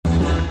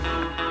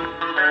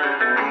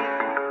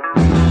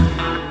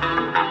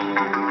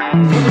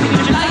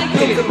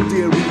Welcome,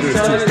 dear readers,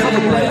 to Cover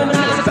My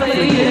Ass,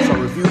 books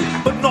are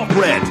reviewed, but not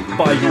read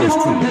by yours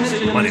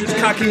truly. My name is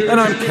Kaki. And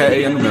I'm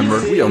Kay, and remember,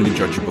 we only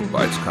judge a book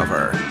by its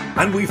cover.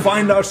 And we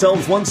find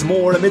ourselves once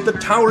more amid the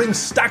towering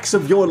stacks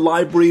of your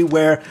library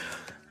where...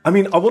 I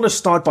want to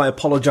start by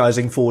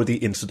apologizing for the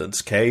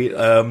incidents, Kay.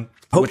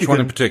 Which one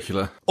in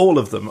particular? All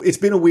of them. It's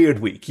been a weird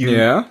week.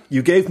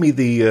 You gave me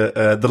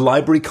the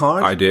library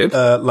card. I did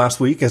last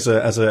week as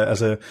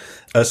a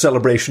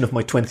celebration of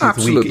my 20th week.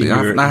 Absolutely.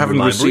 I haven't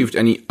received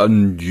any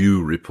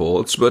undue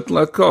reports, but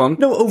let's go on.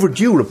 No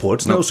overdue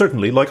reports. No,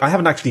 certainly. Like I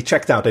haven't actually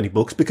checked out any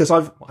books because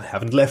I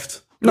haven't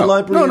left. The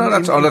library.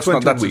 That's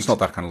not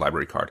that kind of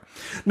library card.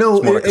 No,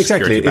 it's more like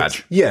exactly. A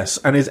badge. Yes,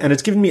 and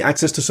it's given me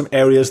access to some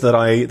areas that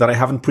I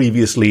haven't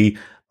previously.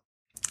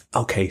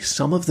 Okay,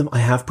 some of them I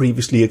have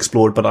previously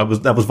explored, but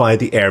that was via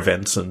the air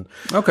vents, and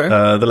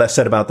the less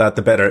said about that,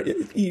 the better.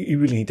 You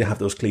really need to have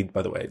those cleaned,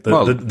 by the way. The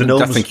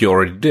gnomes, I think you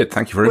already did.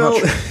 Thank you very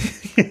much.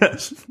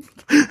 Yes.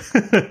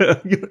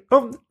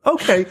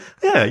 Okay.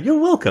 Yeah, you're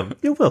welcome.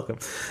 You're welcome.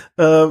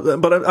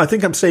 But I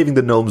think I'm saving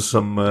the gnomes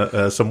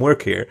some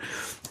work here.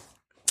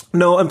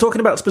 No, I'm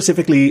talking about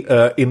specifically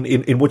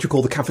in what you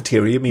call the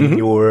cafeteria, meaning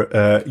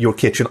your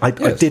kitchen. I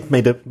did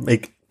make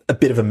a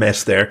bit of a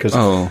mess there because.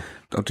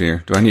 Oh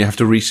dear! Do I have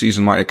to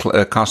re-season my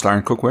cast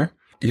iron cookware?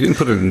 You didn't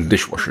put it in the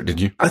dishwasher, did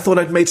you? I thought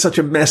I'd made such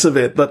a mess of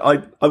it that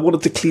I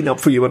wanted to clean up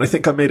for you, and I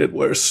think I made it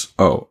worse.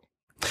 Oh.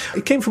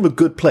 It came from a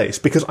good place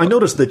because I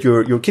noticed that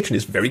your kitchen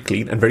is very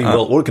clean and very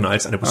well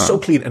organized, and it was so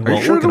clean and well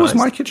organized. Are you sure it was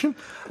my kitchen?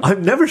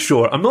 I'm never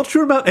sure. I'm not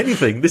sure about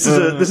anything. This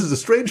is a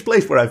strange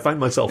place where I find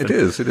myself. It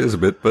is a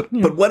bit, but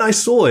But when I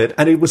saw it,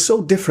 and it was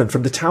so different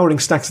from the towering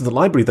stacks of the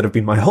library that have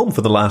been my home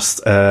for the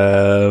last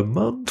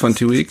month,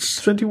 20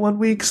 weeks, 21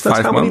 weeks. That's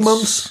how many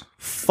months?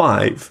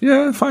 5.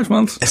 Yeah, 5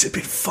 months. Has it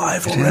been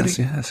 5 already?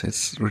 Yes,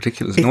 it's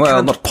ridiculous. It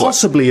can't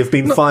possibly have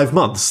been 5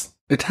 months.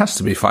 It has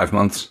to be 5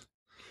 months.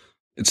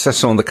 It says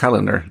so on the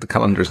calendar. The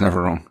calendar's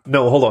never wrong.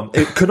 No, hold on.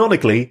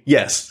 Canonically,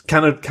 yes,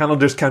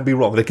 calendars can be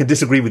wrong. They can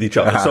disagree with each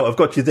other. So I've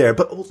got you there.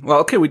 But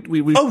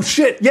we. Oh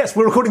shit! Yes,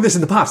 we're recording this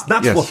in the past.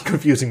 That's what's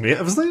confusing me.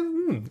 I was like,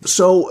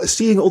 So,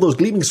 seeing all those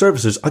gleaming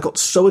surfaces, I got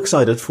so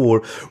excited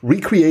for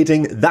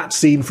recreating that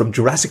scene from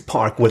Jurassic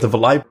Park with the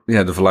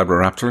the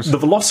Velociraptors. The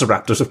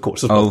Velociraptors, of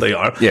course, is what they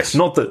are. Yes.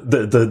 Not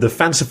the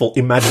fanciful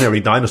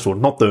imaginary dinosaur,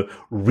 not the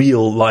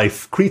real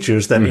life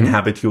creatures that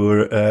inhabit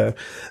your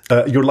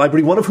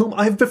library, one of whom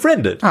I have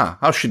befriended.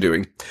 How's she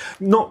doing?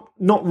 Not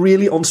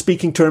really on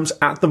speaking terms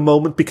at the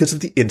moment because of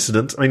the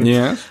incident.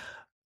 Yes.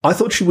 I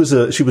thought she was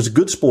a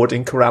good sport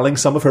in corralling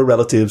some of her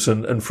relatives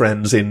and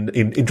friends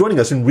in joining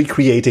us in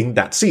recreating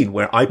that scene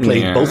where I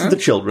played both of the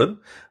children,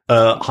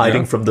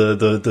 hiding from the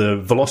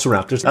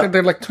Velociraptors.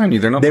 They're like tiny.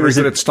 They're not very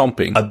good at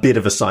stomping. A bit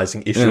of a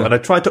sizing issue. And I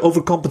tried to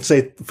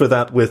overcompensate for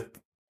that with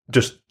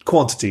just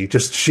quantity,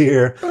 just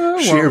sheer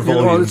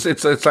volume.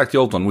 It's like the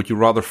old one. Would you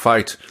rather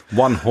fight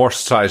one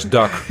horse-sized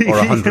duck or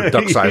 100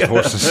 duck-sized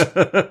horses?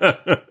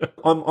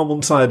 I'm on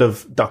one side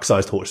of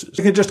duck-sized horses.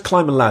 You can just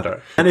climb a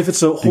ladder. And if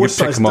it's a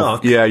horse-sized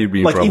duck, you'd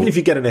be in trouble. Even if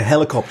you get in a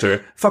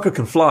helicopter, fucker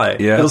can fly.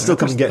 It'll still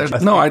come and get you.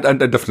 No, I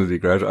definitely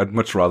agree. I'd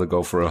much rather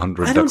go for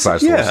 100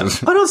 duck-sized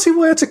horses. I don't see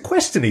why it's a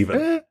question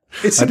even.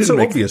 It seems so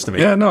obvious to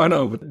me. Yeah, no, I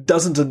know. But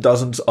dozens and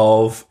dozens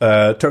of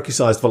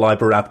turkey-sized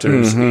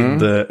Velociraptors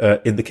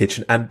in the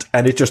kitchen, and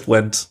it just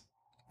went.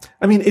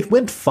 It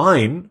went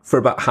fine for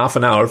about half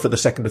an hour for the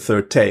second or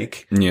third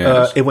take.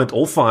 Yes. It went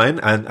all fine,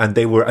 and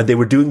they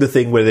were doing the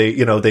thing where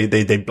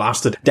they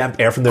blasted damp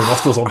air from their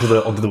nostrils onto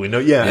the window.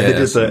 Yeah,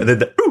 yes. And they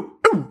did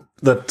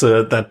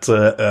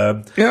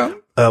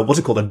what's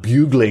it called? A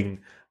bugling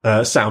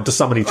sound to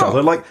summon each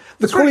other. Like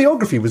the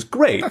choreography was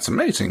great. That's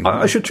amazing.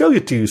 I should show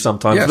it to you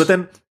sometimes. Yes. But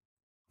then,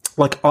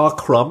 like our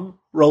crumb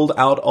rolled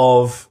out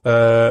of,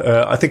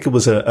 I think it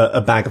was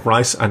a bag of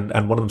rice, and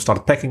one of them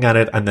started pecking at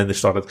it, and then they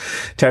started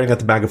tearing at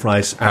the bag of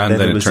rice, and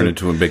then it turned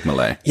into a big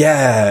melee.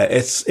 Yeah,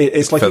 it's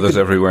like feathers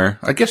everywhere.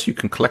 I guess you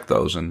can collect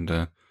those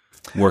and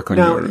work on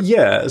your...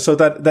 Yeah, so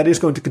that is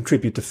going to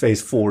contribute to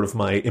phase 4 of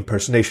my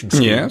impersonation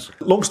scheme. Yes.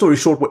 Long story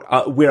short,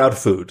 we're out of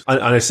food.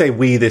 And I say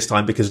we this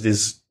time because it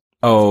is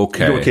your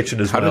kitchen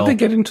as well. How did they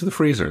get into the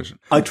freezers?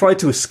 I tried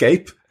to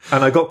escape,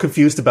 and I got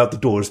confused about the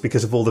doors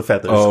because of all the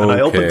feathers. And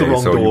I opened the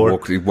wrong door.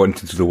 You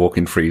went into the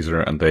walk-in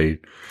freezer, and they...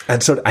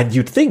 And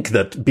you'd think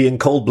that being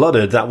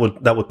cold-blooded, that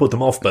would put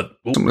them off, but...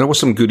 There was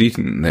some good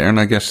eating there, and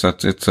I guess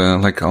that it's,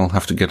 I'll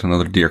have to get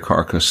another deer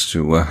carcass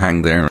to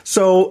hang there.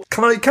 So,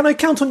 can I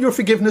count on your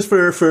forgiveness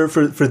for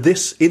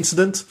this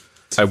incident?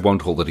 I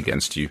won't hold it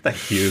against you.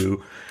 Thank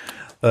you.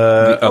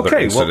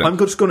 Okay, well, I'm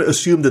just going to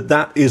assume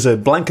that is a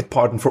blanket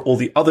pardon for all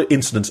the other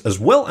incidents as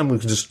well, and we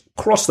can just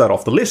cross that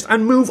off the list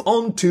and move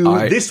on to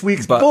this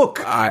week's book.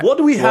 What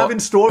do we have in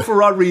store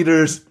for our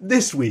readers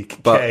this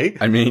week, Kay?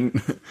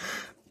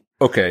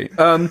 Okay.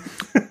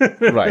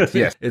 Right,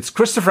 yes. It's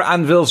Christopher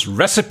Anville's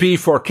Recipe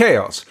for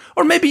Chaos.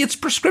 Or maybe it's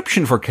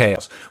Prescription for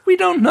Chaos. We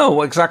don't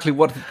know exactly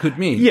what it could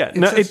mean. Yeah,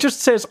 it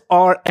just says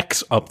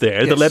RX up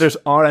there, the letters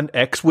R and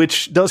X,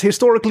 which does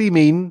historically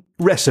mean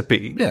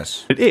recipe.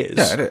 Yes. It is.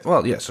 Yeah, it is.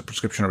 Well, yes, a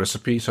prescription or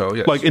recipe, so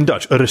yes. Like in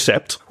Dutch, a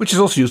recept Which is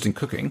also used in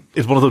cooking.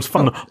 is one of those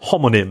fun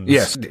homonyms.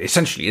 Yes,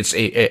 essentially it's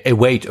a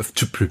way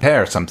to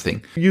prepare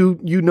something. You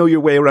know your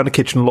way around a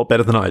kitchen a lot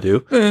better than I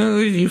do.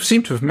 You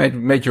seem to have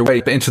made your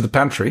way into the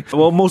pantry.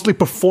 Well, mostly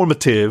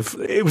performative.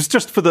 It was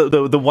just for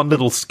the one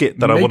little skit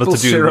that I wanted to do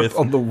syrup with.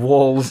 on the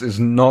walls is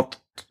not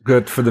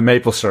good for the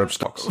maple syrup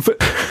stocks.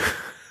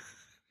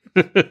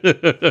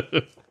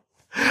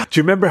 Do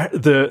you remember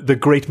the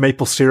great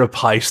maple syrup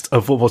heist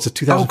of, what was it,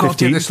 2015? Oh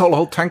god, yeah, they stole a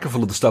whole tanker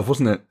full of the stuff,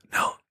 wasn't it?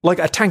 No, like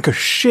a tanker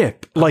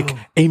ship, like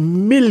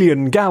 1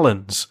 million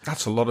gallons.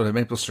 That's a lot of the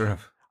maple syrup.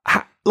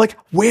 Like,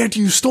 where do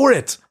you store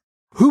it?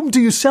 Whom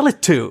do you sell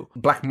it to?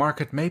 Black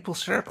market maple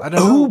syrup? I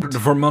don't know. The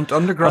Vermont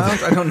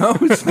Underground? I don't know.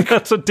 It's like,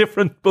 That's a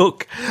different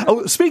book.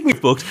 Oh, speaking of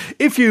books,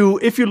 if you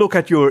look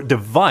at your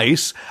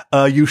device,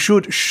 you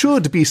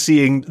should be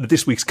seeing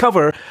this week's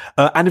cover,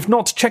 and if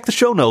not, check the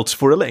show notes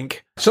for a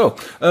link. so,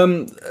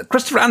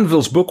 Christopher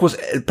Anvil's book was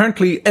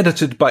apparently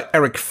edited by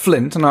Eric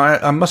Flint, and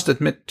I must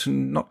admit to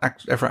not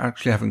ever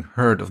actually having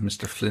heard of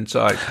Mr. Flint.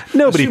 So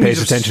Nobody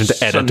pays attention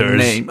to editors.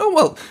 Name. Oh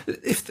well,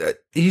 if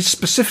he's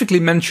specifically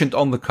mentioned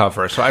on the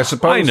cover, so I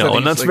suppose I know, that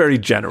and that's like, very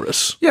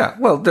generous. Yeah,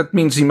 well, that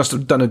means he must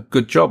have done a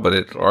good job at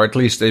it, or at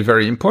least a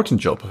very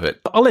important job of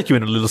it. I'll let you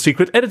in a little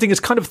secret. Editing is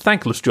kind of a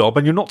thankless job,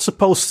 and you're not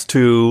supposed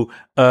to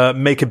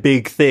make a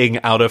big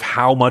thing out of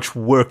how much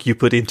work you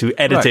put into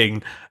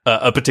editing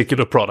a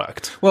particular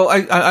product. Well,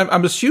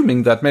 I'm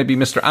assuming that maybe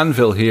Mr.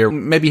 Anvil here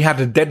maybe had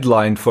a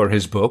deadline for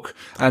his book,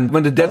 and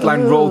when the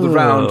deadline rolled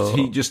around,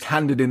 he just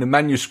handed in a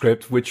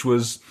manuscript which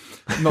was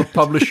not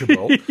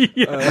publishable.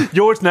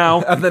 Yours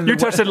now. And then you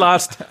touched it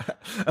last.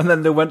 And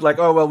then they went like,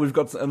 oh, well, we've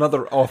got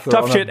another author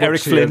Tough on shit, our Eric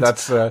books here Flint.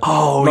 that's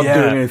not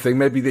yeah. doing anything.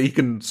 Maybe he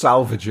can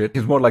salvage it.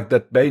 It's more like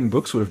that Bain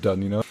Books would have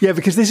done, you know? Yeah,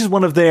 because this is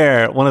one of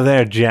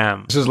their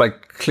jams. This is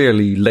like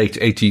clearly late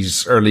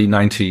 80s, early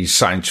 90s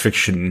science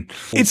fiction.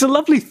 It's a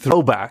lovely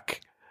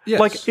throwback. Yes.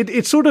 Like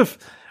it's sort of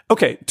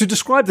okay. To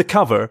describe the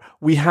cover,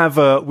 we have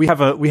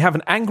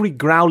an angry,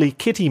 growly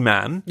kitty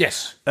man.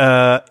 Yes.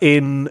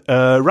 In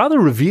rather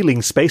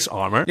revealing space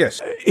armor.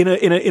 Yes. In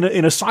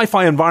a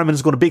sci-fi environment,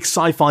 he's got a big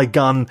sci-fi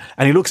gun,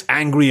 and he looks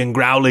angry and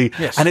growly.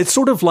 Yes. And it's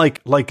sort of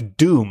like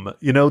Doom,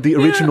 you know, the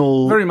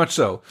original. Very much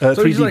so.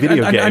 3D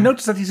video game. I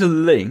noticed that he's a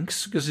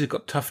lynx because he's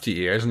got tufty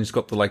ears and he's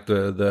got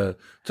the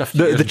tufty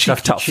ears the and cheek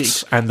tufty tufts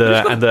cheeks. and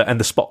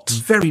the spots.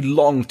 Very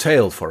long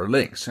tail for a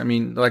lynx. I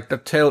mean, like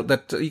that tail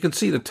that you can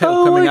see the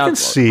tail coming I out can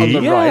see, on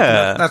the right.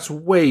 yeah. That's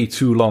way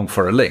too long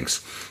for a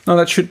lynx. No,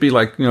 that should be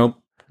like, you know,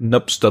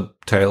 nub stub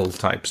tail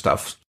type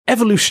stuff.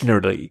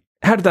 Evolutionarily,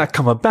 how did that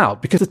come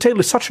about? Because the tail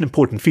is such an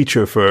important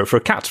feature for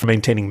cats, for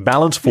maintaining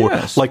balance, for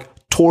Yes. like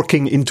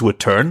torquing into a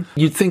turn.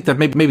 You'd think that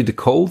maybe the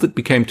cold, it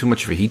became too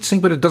much of a heat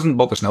sink, but it doesn't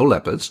bother snow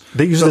leopards.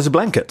 They use it as a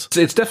blanket.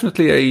 It's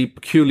definitely a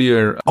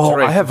peculiar. Oh,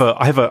 trait. I have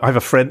a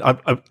friend.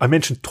 I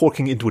mentioned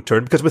torquing into a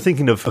turn because we're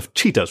thinking of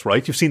cheetahs,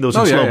 right? You've seen those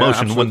in slow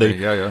motion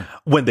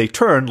when they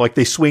turn, like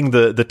they swing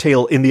the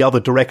tail in the other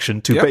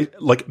direction to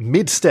like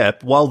mid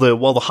step while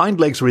the hind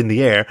legs are in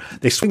the air.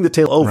 They swing the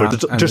tail over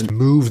to just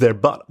move their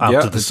butt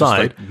out to the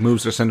side. Like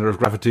moves their center of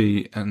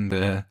gravity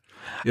and.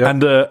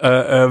 And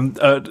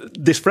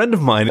this friend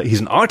of mine, he's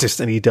an artist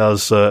and he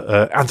does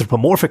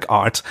anthropomorphic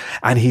art,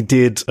 and he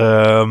did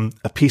a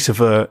piece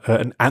of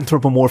an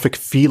anthropomorphic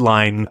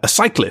feline, a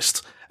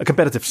cyclist, a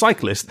competitive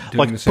cyclist,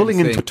 doing like pulling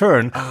into a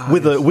turn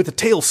with a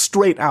tail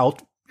straight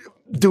out,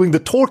 doing the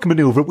torque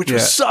maneuver, which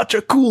was such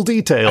a cool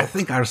detail. I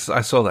think I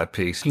saw that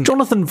piece.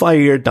 Jonathan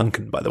Vire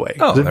Duncan, by the way,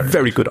 Oh, he's a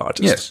very good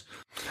artist. Yes.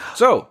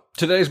 So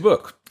today's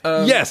book.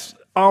 Yes,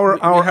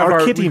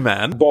 our kitty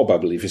man. Bob, I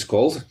believe he's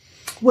called.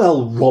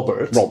 Well,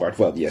 Robert.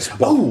 Well, yes. Bob.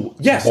 Oh,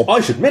 yes, Bob.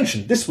 I should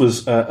mention, this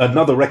was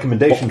another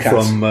recommendation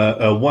Bobcat.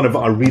 from one of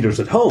our readers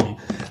at home.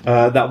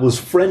 That was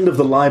friend of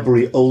the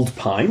library, Old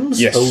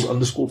Pines. Yes.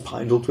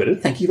 Old_Pines on Twitter.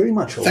 Thank you very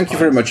much, Old Thank you Pines.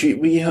 very much.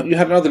 You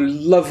had another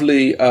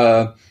lovely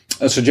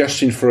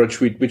suggestion for a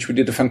tweet, which we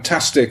did a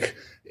fantastic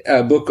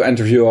book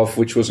interview of,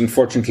 which was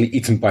unfortunately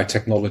eaten by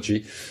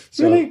technology.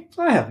 So, Really?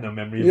 I have no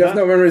memory of you that. have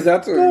no memory of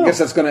that? I guess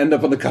that's going to end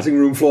up on the cutting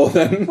room floor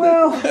then.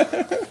 Well...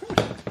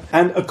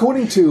 And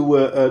according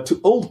to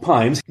Old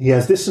Pines, he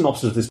has this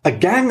synopsis of this. A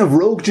gang of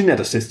rogue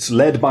geneticists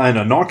led by an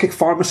anarchic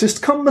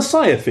pharmacist come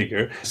messiah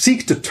figure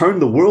seek to turn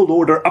the world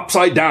order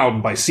upside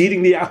down by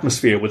seeding the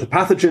atmosphere with a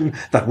pathogen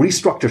that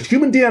restructures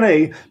human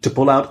DNA to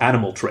pull out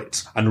animal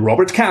traits. And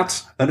Robert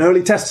Katz, an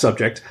early test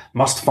subject,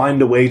 must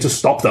find a way to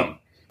stop them.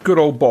 Good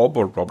old Bob,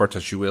 or Robert,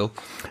 as you will.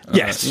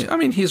 Yes. I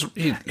mean,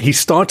 He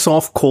starts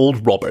off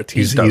called Robert.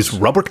 He's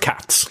Robert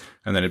Katz.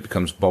 and then it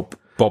becomes Bob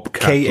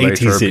bobcat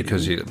K-A-T-Z.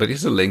 later but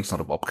he's a lynx,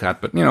 not a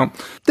bobcat. But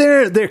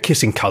They're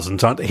kissing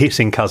cousins, aren't they?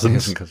 Hissing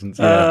cousins.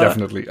 Yeah,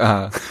 definitely.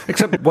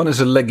 Except one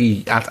is a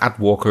leggy at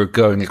walker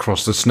going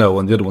across the snow,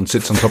 and the other one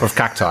sits on top of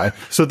cacti.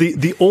 So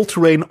the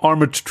all-terrain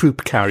armored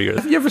troop carrier.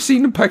 Have you ever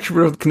seen a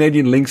picture of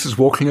Canadian lynxes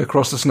walking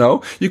across the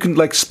snow? You can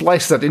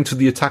splice that into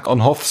the Attack on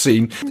Hoth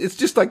scene. It's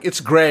just it's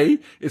grey.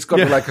 It's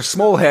got a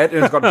small head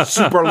and it's got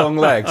super long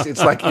legs.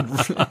 It's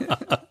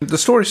the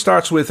story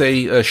starts with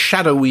a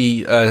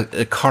shadowy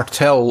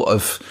cartel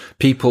of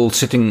people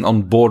sitting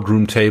on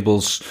boardroom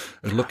tables,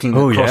 looking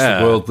across the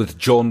world with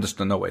jaundice.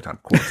 No, wait, I'm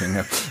quoting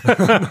him.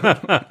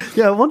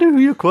 Yeah, I wonder who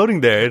you're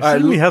quoting there. It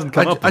certainly hasn't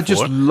come up before. I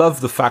just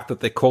love the fact that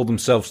they call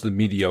themselves the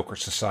Mediocre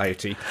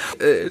Society.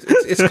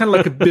 It's kind of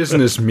like a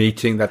business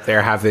meeting that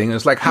they're having.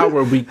 It's like, how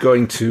are we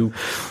going to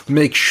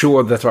make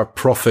sure that our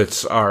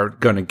profits are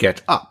going to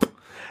get up?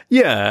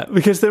 Yeah,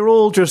 because they're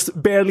all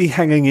just barely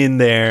hanging in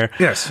there.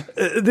 Yes.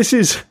 This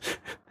is...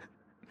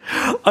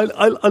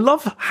 I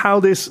love how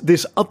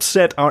this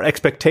upset our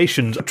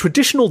expectations.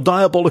 Traditional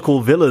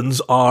diabolical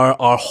villains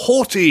are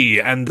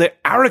haughty and they're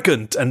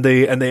arrogant and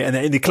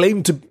they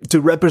claim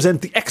to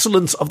represent the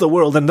excellence of the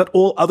world and that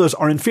all others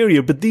are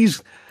inferior. But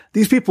these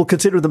people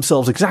consider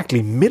themselves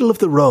exactly middle of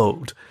the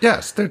road.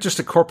 Yes, they're just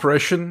a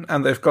corporation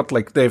and they've got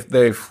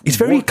they've. It's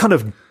very kind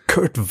of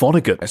Kurt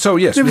Vonnegut. So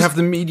yes, we have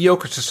the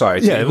Mediocre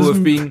Society who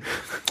have been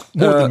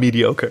more than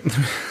mediocre,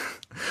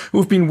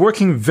 who've been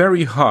working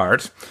very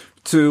hard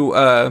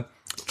to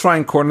try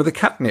and corner the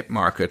catnip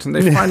market. And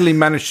they finally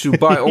managed to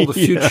buy all the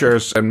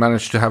futures and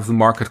managed to have the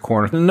market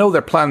cornered. And know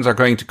their plans are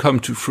going to come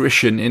to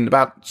fruition in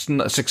about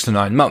 6 to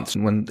 9 months,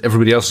 when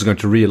everybody else is going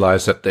to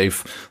realize that they've,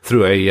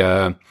 through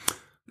a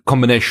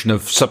combination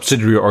of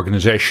subsidiary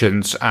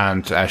organizations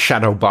and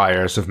shadow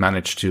buyers, have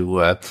managed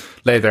to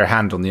lay their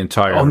hand on the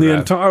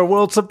entire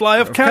world supply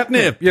of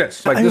catnip.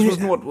 Yes,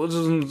 this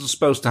wasn't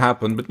supposed to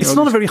happen, but it's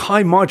not a very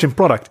high margin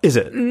product, is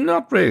it?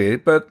 Not really,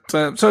 but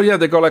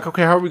they go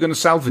okay, how are we going to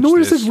salvage Nor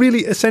this? is it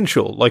really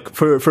essential,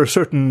 for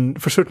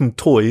certain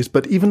toys,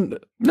 but even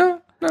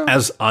no.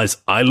 As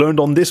I learned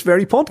on this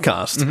very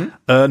podcast,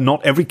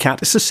 not every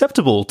cat is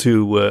susceptible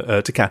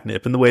to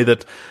catnip in the way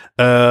that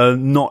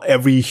not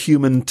every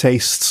human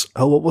tastes.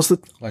 Oh, what was it?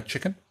 Like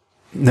chicken?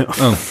 No.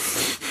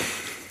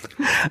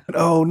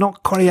 Oh,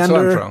 not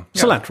coriander.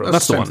 Cilantro. Yeah,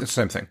 that's the one. It's the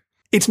same thing.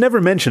 It's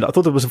never mentioned. I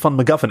thought it was a fun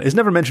MacGuffin. It's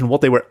never mentioned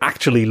what they were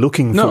actually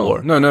looking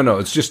for. No.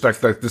 It's just like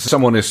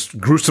someone is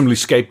gruesomely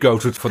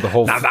scapegoated for the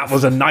whole. Now that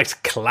was a nice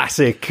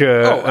classic.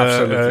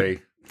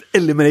 Absolutely.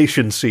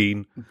 Elimination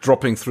scene,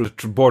 dropping through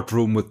the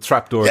boardroom with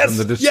trapdoors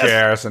under the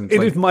chairs, and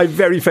it is my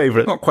very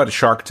favorite. Not quite a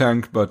Shark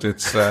Tank, but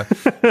it's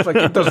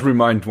it does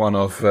remind one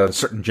of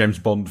certain James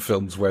Bond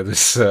films where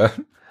this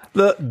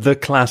the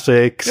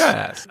classics.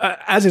 Yes.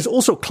 As is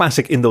also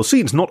classic in those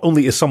scenes, not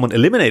only is someone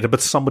eliminated,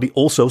 but somebody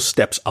also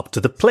steps up to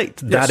the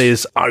plate. Yes. That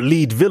is our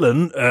lead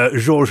villain,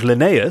 Georges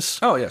Linnaeus.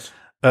 Oh yes,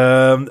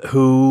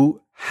 who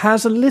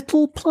has a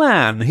little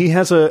plan. He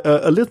has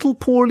a little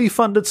poorly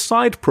funded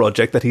side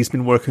project that he's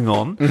been working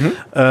on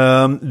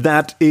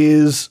that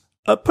is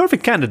a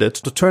perfect candidate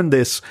to turn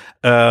this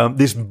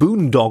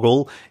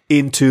boondoggle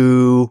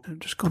into... I'm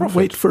just going to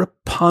wait for a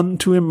pun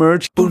to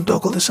emerge.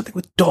 Boondoggle, there's something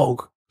with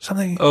dog.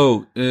 Something...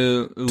 turn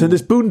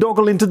this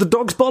boondoggle into the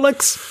dog's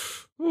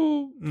bollocks?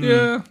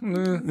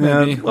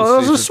 Maybe. Well, that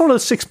was a sort of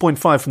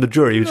 6.5 from the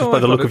jury, just by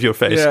the look of your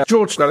face. Yeah.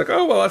 George got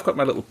I've got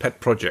my little pet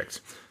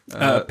project.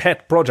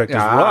 Pet project is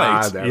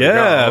right.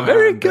 Yeah,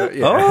 very good.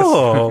 Yes.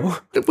 Oh.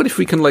 What if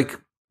we can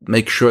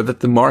make sure that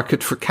the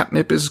market for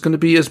catnip is going to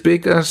be as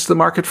big as the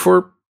market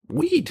for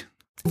weed?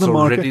 It's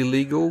already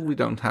legal. We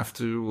don't have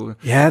to.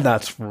 Yeah,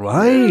 that's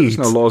right. There's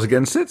no laws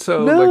against it.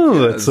 So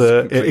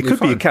it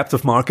could be a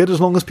captive market as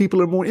long as people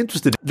are more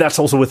interested. That's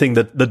also a thing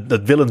that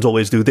villains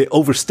always do. They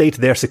overstate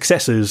their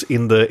successes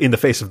in the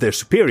face of their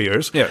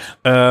superiors. Yes.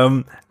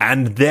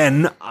 And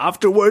then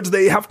afterwards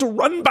they have to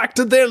run back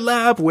to their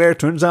lab, where it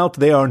turns out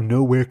they are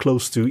nowhere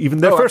close to even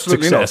their first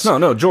success.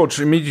 No. George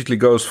immediately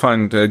goes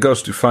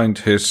to find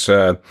his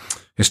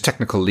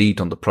technical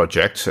lead on the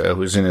project,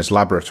 who's in his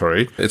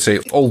laboratory. It's a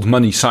old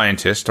money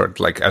scientist, or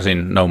as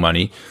in no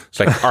money.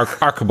 It's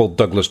like Archibald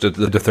Douglas the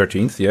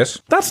 13th,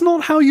 yes? That's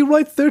not how you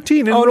write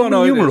 13 in Roman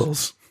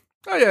numerals.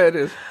 Oh, yeah, it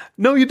is.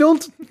 No, you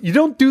don't. You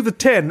don't do the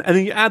 10 and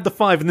then you add the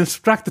 5 and then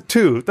subtract the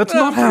 2. That's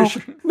not how.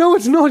 Sure. No,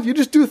 it's not. You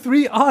just do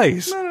 3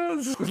 I's. No,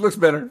 this looks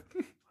better.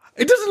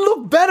 It doesn't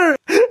look better.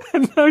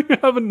 And now you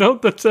have a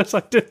note that says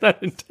I did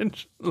that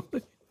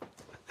intentionally.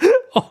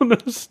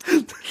 Honest.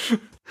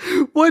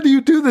 Why do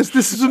you do this?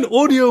 This is an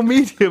audio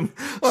medium.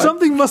 What?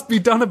 Something must be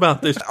done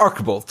about this.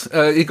 Archibald.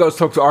 He goes to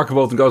talk to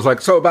Archibald and goes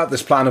so about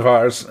this plan of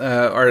ours,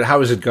 or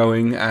how is it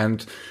going?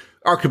 And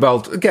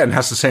Archibald, again,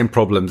 has the same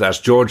problems as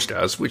George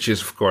does, which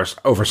is, of course,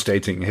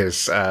 overstating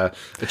his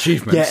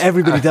achievements. Yeah,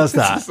 everybody does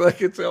that.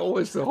 It's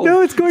always the whole...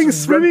 No, it's going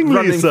swimmingly,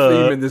 running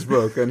theme in this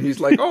book. And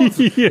he's like,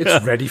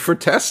 it's ready for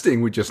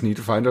testing. We just need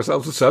to find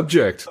ourselves a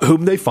subject.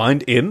 Whom they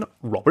find in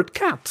Robert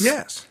Katz.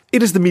 Yes.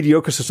 it is the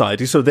mediocre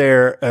society, so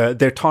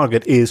their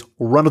target is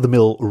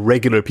run-of-the-mill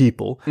regular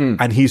people,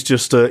 and he's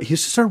just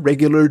a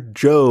regular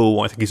Joe.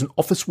 I think he's an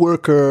office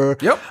worker,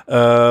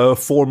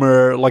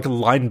 former like a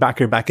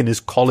linebacker back in his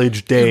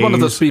college days. He's one of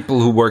those people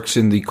who works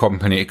in the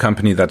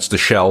company that's the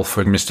shell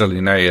for Mr.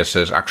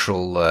 Linnaeus's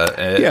actual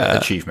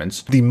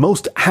achievements. The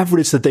most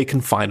average that they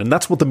can find, and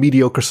that's what the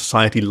mediocre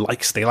society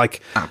likes. They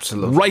like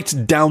absolutely right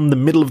down the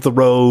middle of the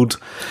road.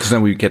 Because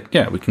then we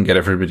can get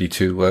everybody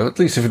to at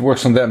least if it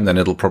works on them, then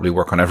it'll probably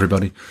work on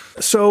everybody.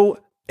 So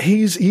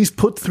he's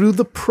put through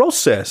the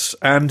process,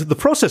 and the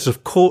process,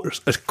 of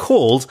course, is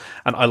called,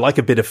 and I like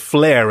a bit of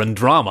flair and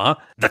drama,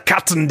 the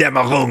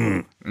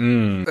Katzendämmerung.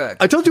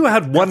 I told you I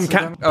had one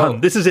cat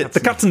pun. This is it, the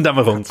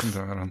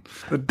Katzendämmerung.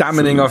 The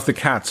damning of the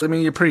cats. I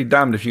mean, you're pretty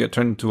damned if you get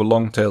turned into a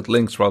long-tailed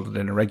lynx rather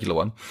than a regular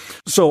one.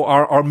 So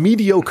our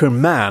mediocre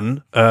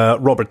man,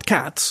 Robert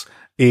Katz,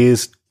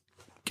 is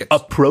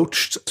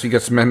approached. So he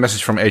gets a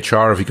message from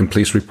HR if he can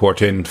please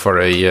report in for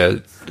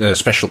a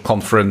special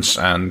conference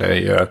and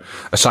a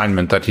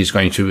assignment that he's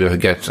going to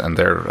get, and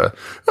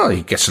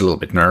he gets a little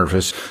bit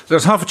nervous.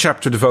 There's half a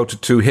chapter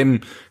devoted to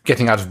him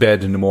getting out of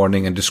bed in the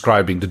morning and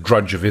describing the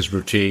drudge of his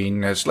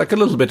routine. It's like a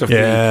little bit of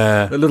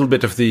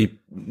the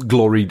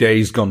glory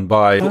days gone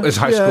by, his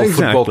high school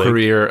football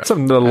career.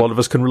 Something that a lot of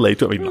us can relate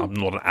to. I mean, I'm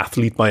not an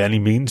athlete by any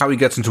means. How he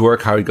gets into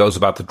work, how he goes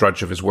about the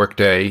drudge of his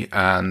workday,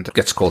 and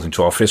gets called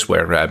into office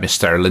where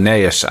Mr.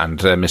 Linnaeus and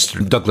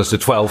Mr. Douglas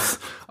XII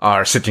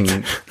are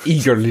sitting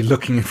eagerly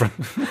looking in front.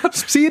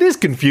 See, it is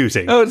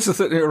confusing. Oh,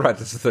 you're right,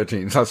 it's the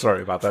 13th. I'm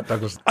sorry about that,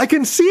 Douglas. I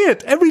can see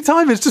it. Every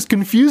time it's just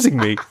confusing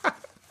me.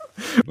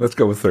 Let's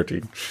go with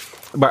 13.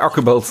 By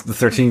Archibald the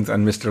 13th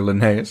and Mr.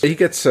 Linnaeus. He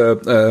gets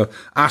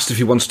asked if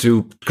he wants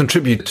to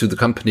contribute to the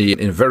company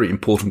in a very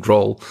important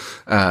role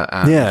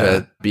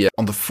and be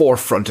on the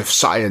forefront of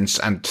science,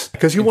 and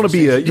because you want to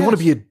be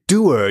a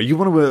doer. You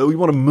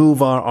want to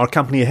move our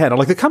company ahead.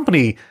 Like the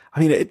company,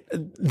 I mean,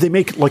 they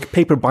make like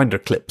paper binder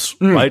clips,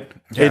 right?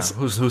 Yeah.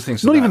 Who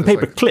thinks not of even that?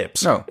 paper Like,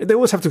 clips? No, they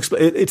always have to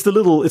explain. It's the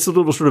little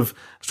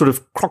sort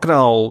of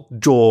crocodile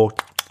jaw,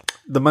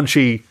 the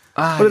munchy.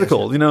 What are they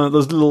called? You know,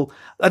 those little.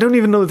 I don't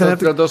even know if they have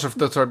to. Those are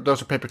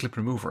paperclip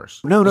removers.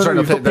 No,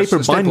 you've got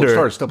paper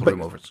binder. Staple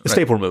removers. Right.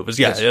 Staple removers,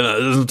 yeah. Yes. You know,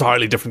 it's an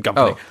entirely different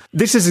company. Oh.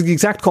 This is the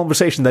exact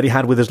conversation that he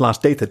had with his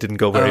last date that didn't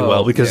go very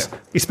well, because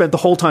he spent the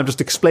whole time just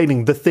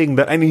explaining the thing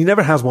that, and he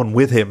never has one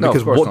with him,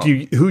 because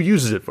who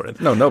uses it for it?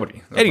 No,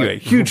 nobody. Anyway,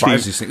 like, huge who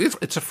buys these things?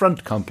 It's a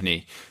front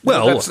company.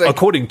 Well,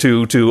 according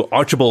to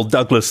Archibald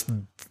Douglas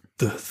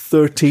the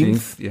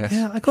 13th. Yes.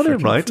 Yeah, I got it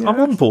right. Yeah. I'm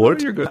on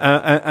board. You're good.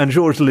 And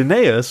Georges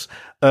Linnaeus,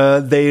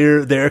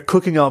 they're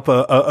cooking up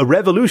a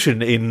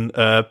revolution in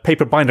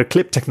paper binder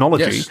clip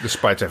technology. Yes,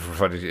 despite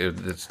everybody,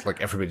 it's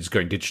like everybody's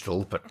going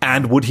digital. But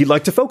and would he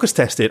like to focus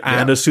test it?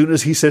 And as soon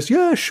as he says,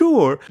 yeah,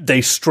 sure,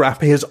 they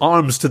strap his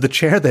arms to the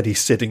chair that he's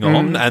sitting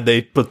on, and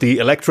they put the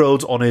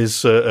electrodes on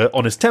his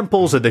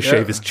temples, and they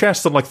shave his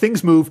chest, and like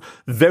things move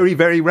very,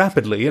 very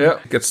rapidly. Yeah,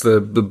 gets the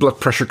blood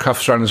pressure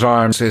cuffs around his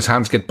arms, his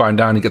hands get bound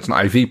down, he gets an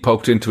IV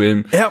poked into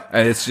him. Yeah.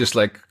 And it's just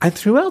like... And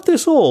throughout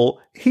this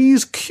all,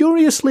 he's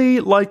curiously,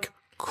 like,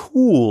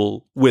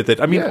 cool with it.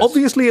 I mean,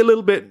 obviously a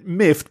little bit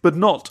miffed, but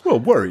not...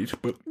 Well, worried,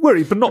 but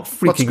not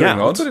freaking what's going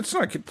out. on? But it's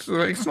like,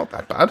 it's not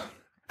that bad.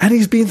 And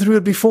he's been through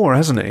it before,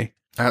 hasn't he?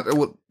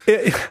 Well,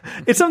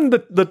 It's something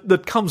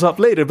that comes up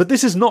later, but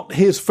this is not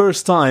his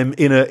first time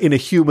in a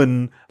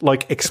human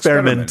like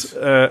experimental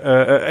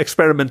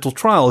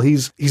trial.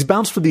 He's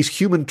bounced from these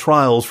human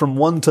trials from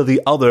one to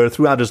the other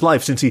throughout his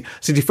life since he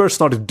first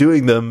started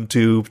doing them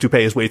to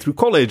pay his way through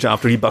college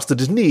after he busted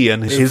his knee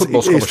and his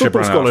football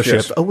scholarship.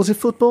 Yes. Oh, was it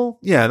football?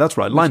 Yeah, that's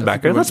right,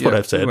 linebacker. That's what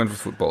I've said. He went for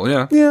football.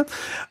 Yeah. Yeah,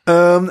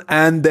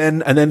 and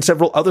then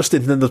several other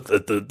stints. And then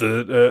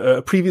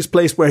the previous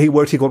place where he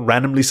worked, he got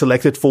randomly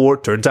selected for.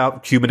 Turns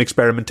out human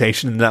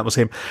experimentation, and that was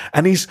him.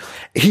 And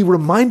he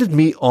reminded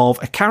me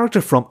of a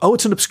character from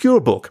it's an obscure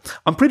book.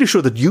 I'm pretty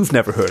sure that you've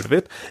never heard of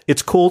it.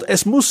 It's called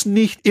Es muss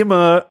nicht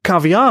immer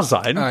Kaviar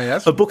sein.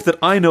 Yes. A book that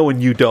I know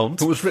and you don't.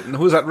 Who was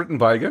that written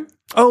by again?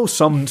 Oh,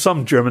 some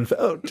German.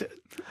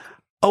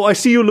 Oh, I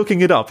see you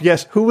looking it up.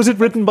 Yes, who was it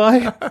written by?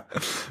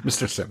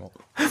 Mr. Simmel.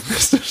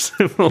 Mr.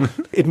 Simmel.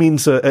 It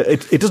means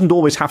it doesn't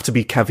always have to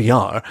be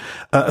caviar.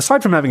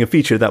 Aside from having a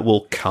feature that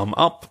will come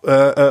up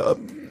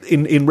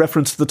in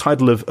reference to the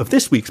title of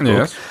this week's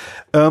book,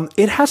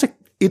 it has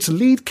its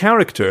lead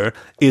character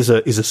is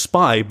a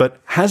spy,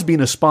 but has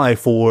been a spy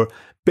for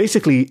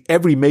basically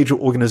every major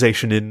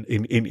organization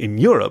in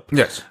Europe.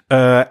 Yes.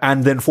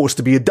 And then forced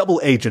to be a double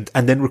agent,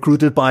 and then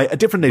recruited by a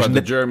different nation. By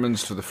the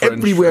Germans to the French.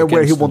 Everywhere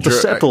where he wants to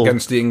settle.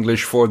 Against the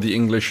English, for the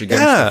English,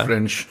 against the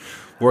French.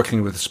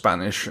 Working with the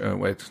Spanish.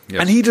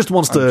 And he just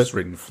wants I'm just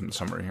reading from the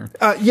summary here.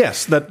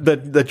 Yes,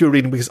 that you're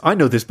reading, because I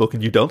know this book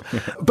and you don't.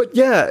 But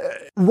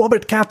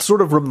Robert Katz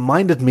sort of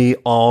reminded me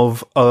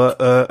of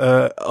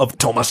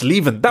Thomas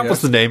Leven. That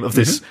was the name of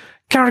this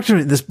character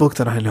in this book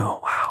that I know.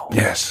 Wow.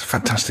 Yes,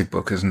 fantastic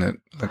book, isn't it?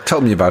 Like,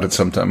 tell me about it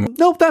sometime.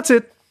 Nope, that's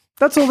it.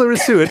 That's all there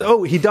is to it.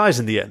 Oh, he dies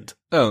in the end.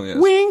 Oh, yes.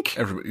 Wink.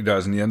 Everybody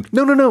dies in the end.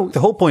 No. The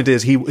whole point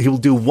is he will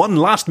do one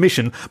last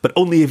mission, but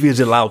only if he is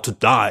allowed to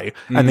die.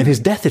 And then his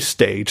death is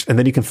staged, and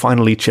then he can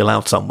finally chill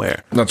out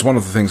somewhere. That's one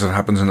of the things that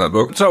happens in that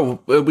book.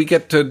 So we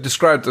get to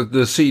describe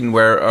the scene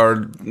where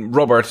our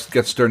Robert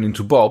gets turned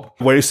into Bob.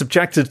 Where he's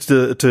subjected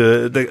to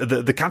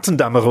the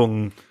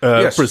Katzendammerung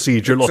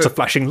procedure. Lots of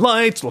flashing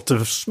lights, lots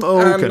of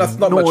smoke, and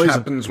not noise. much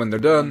happens when they're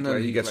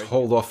done. He gets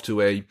hauled off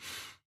to a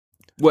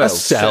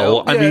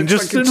cell. I mean,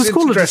 just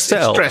call it a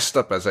cell. It's dressed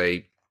up as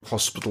a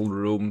hospital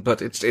room,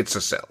 but it's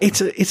a cell.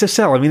 It's a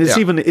cell. I mean, it's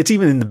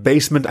even in the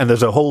basement, and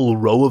there's a whole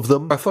row of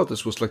them. I thought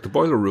this was like the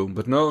boiler room,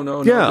 but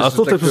no. Yeah, I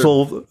thought this was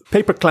all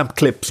paper clamp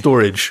clip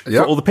storage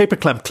for all the paper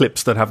clamp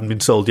clips that haven't been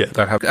sold yet.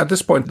 At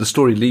this point, the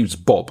story leaves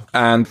Bob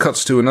and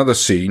cuts to another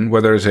scene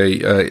where there's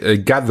a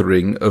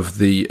gathering of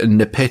the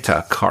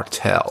Nepeta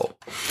cartel.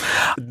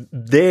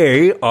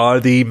 They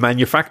are the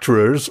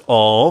manufacturers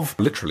of...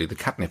 Literally, the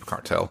catnip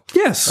cartel.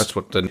 Yes. That's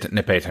what the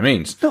Nepeta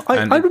means. No,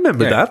 I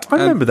remember that. I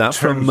remember that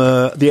from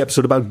the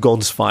episode about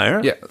God's Fire.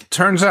 Yeah.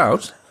 Turns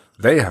out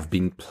they have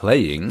been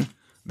playing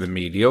the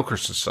Mediocre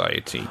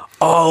Society.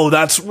 Oh,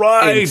 that's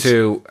right.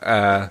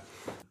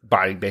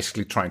 By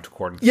basically trying to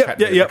corner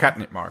the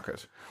catnip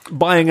market.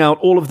 Buying out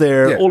all of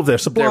their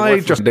supply.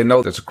 They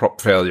know there's a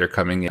crop failure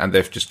coming, and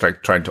they've just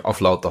trying to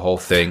offload the whole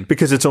thing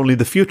because it's only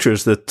the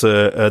futures that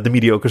the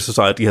Mediocre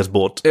Society has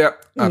bought. Yeah,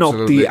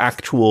 absolutely. Not the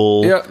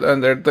actual. Yeah,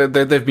 and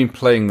they've been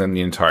playing them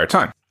the entire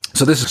time.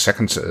 So this is the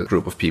second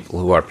group of people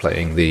who are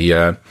playing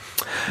the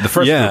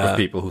first group of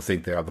people who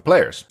think they are the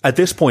players. At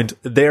this point,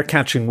 they're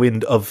catching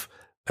wind of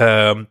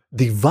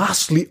the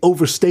vastly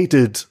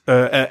overstated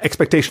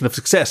expectation of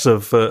success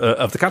of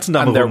the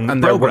Katzendammerung program.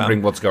 And they're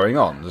wondering what's going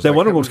on. They're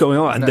wondering what's going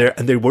on,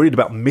 and they're worried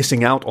about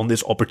missing out on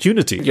this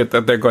opportunity. Yeah,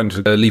 that they're going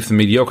to leave the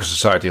Mediocre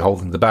Society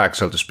holding the bag,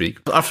 so to speak.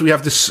 After we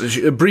have this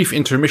brief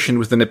intermission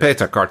with the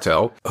Nepeta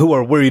cartel, who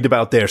are worried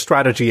about their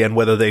strategy and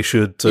whether they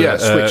should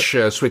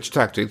switch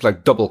tactics,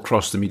 like double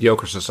cross the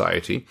Mediocre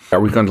Society. Are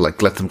we going to let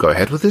them go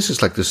ahead with this?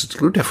 It's like this.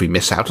 If we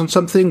miss out on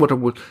something, what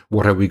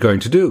are we going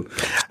to do?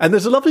 And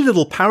there's a lovely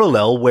little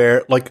parallel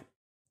where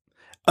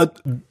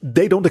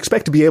they don't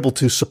expect to be able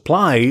to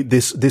supply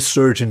this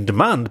surge in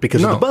demand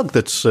because of the bug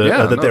that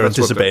they're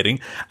anticipating,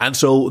 and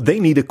so they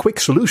need a quick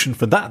solution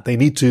for that. They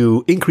need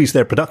to increase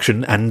their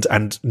production and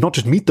not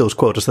just meet those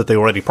quotas that they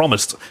already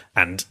promised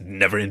and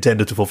never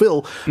intended to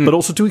fulfill, but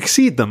also to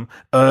exceed them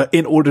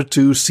in order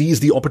to seize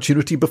the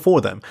opportunity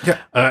before them.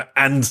 Yeah.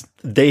 And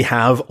they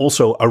have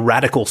also a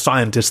radical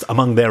scientist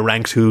among their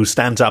ranks who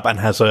stands up and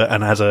has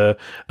a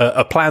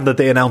plan that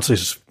they announce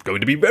is going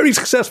to be very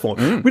successful.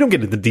 We don't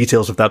get into the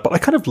details of that, but I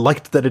kind of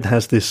liked that it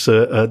has this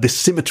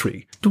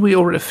symmetry. Do we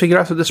already figure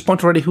out at this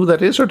point already who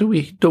that is, or do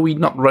we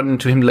not run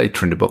into him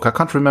later in the book? I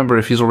can't remember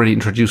if he's already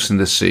introduced in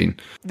this scene.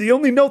 The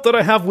only note that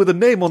I have with a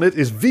name on it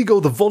is Vigo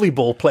the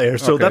volleyball player,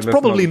 so that's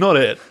probably not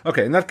it.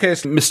 Okay, in that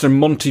case, Mr.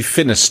 Monty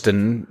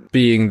Finiston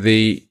being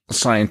the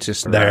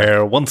scientist.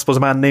 There once was a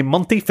man named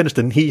Monty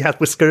Finiston. He had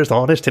whiskers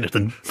on his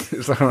Tinniston.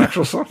 Is that an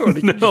actual song? Or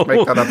did you No, just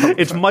make that up?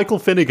 it's Michael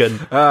Finnegan.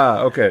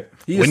 Ah, okay.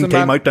 Wind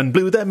came out and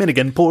blew the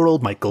Minigan. Poor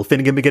old Michael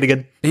Finnegan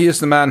McGinnigan. He is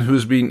the man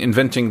who's been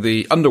inventing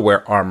the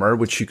underwear armor,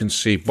 which you can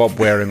see Bob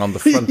wearing on the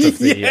front of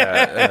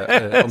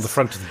the on the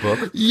front of the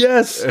book.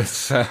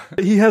 Yes,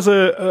 he has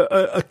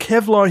a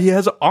Kevlar. He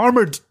has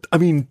armored.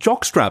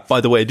 Jockstrap. By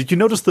the way, did you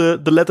notice the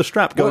leather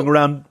strap going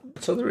around?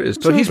 So there is.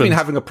 So he's been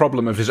having a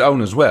problem of his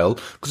own as well,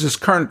 because his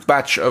current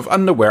batch of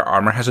underwear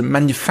armor has a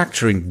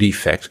manufacturing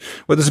defect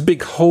where there's a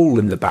big hole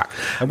in the back.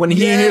 And when he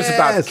hears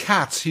about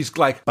cats, he's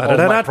like, all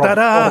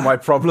my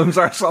problems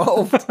are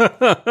solved.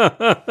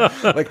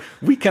 Like,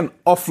 we can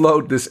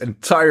offload this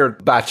entire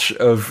batch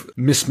of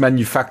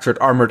mismanufactured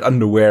armored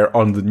underwear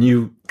on the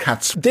new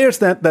cats. There's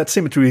that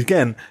symmetry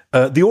again.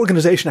 The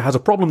organization has a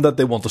problem that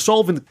they want to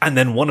solve, and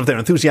then one of their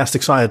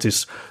enthusiastic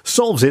scientists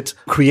solves it,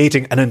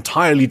 creating an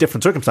entirely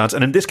different circumstance.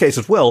 And in this case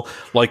as well,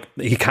 like,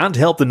 he can't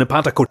help the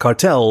Nepeta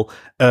cartel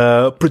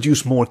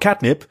produce more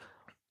catnip,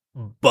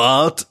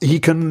 but he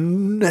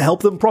can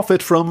help them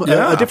profit from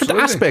a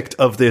different aspect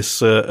of this.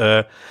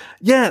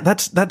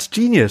 That's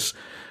genius.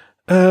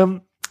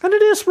 And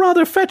it is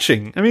rather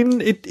fetching. I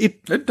mean,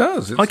 it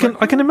does. I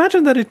can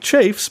imagine that it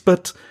chafes,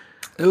 but...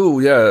 Oh,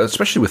 yeah,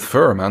 especially with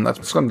fur, man.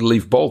 That's going to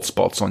leave bald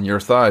spots on your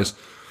thighs.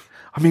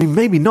 I mean,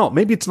 maybe not.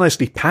 Maybe it's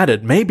nicely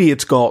padded. Maybe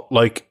it's got,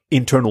 like,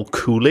 internal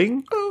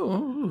cooling.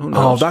 Oh, who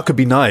knows? Oh, that could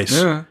be nice.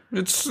 Yeah,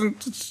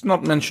 it's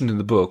not mentioned in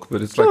the book,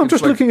 but it's like... No, I'm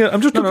just looking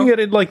at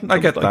it like... I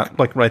get that.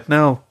 Like right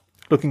now,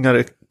 looking at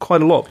it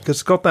quite a lot,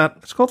 because it's got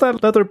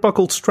that leather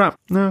buckled strap.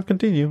 No,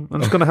 continue. I'm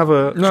just going to have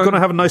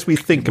a nice wee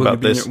think about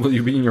this. Will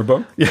you be in your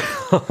bunk? Yeah,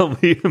 I'll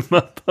be in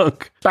my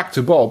bunk. Back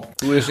to Bob,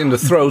 who is in the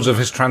throes of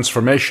his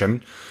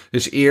transformation.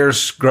 His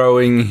ears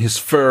growing, his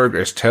fur,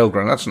 his tail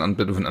growing. That's a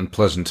bit of an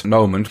unpleasant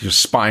moment. Your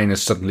spine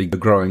is suddenly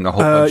growing a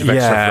whole bunch of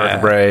extra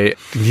vertebrae.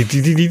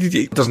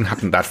 It doesn't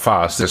happen that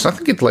fast. I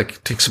think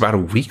it takes about a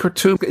week or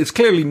two. It's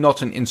clearly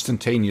not an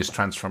instantaneous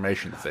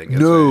transformation thing.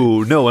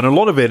 No, and a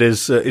lot of it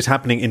is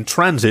happening in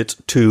transit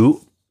to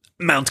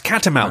Mount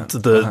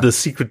Catamount, the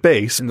secret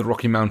base, in the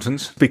Rocky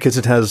Mountains, because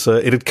it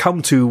had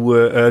come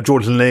to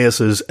George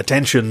Linnaeus's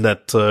attention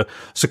that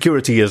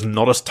security is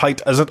not as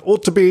tight as it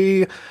ought to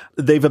be.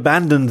 They've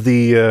abandoned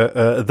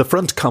the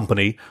front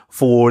company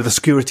for the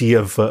security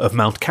of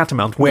Mount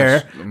Catamount,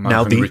 where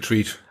now the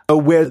retreat.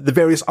 Where the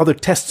various other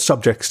test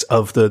subjects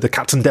of the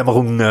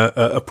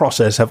Katzendämmerung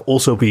process have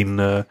also been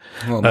Well,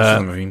 most of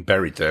them have been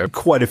buried there.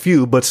 quite a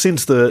few. But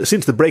since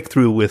the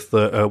breakthrough with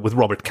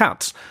Robert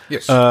Katz,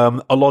 Yes.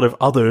 a lot of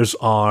others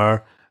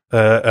are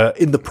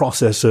in the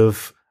process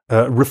of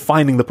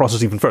refining the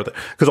process even further.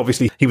 Because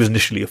obviously he was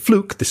initially a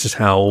fluke. This is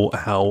how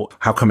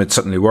come it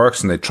suddenly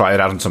works, and they try it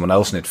out on someone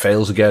else and it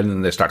fails again,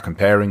 and they start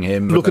comparing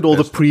him. look at all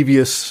the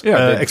previous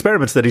Yeah,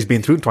 experiments that he's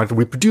been through, trying to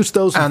reproduce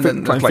those, and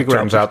then try it and figure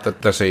turns out. out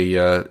that there's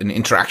an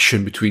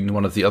interaction between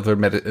one of the other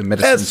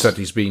medicines that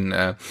he's been.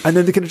 And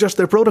then they can adjust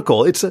their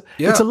protocol. It's a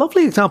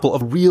lovely example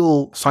of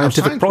real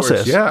scientific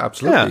process. Yeah,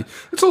 absolutely.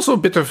 Yeah. It's also a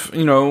bit of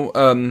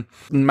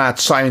mad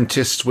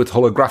scientists with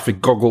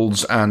holographic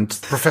goggles and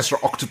Professor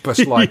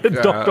Octopus like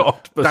Dr. Octopus.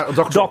 Dr.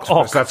 Doc Octopus,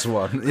 Ock. that's the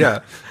one.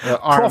 Yeah,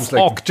 Prof.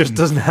 Ock just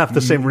doesn't have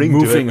the same ring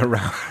moving to it.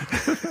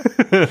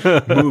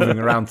 around, moving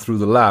around through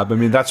the lab. I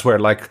mean, that's where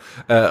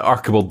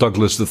Archibald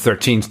Douglas the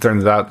 13th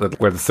turns out that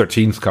where the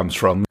 13th comes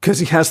from. Because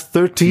he has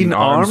 13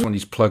 arms when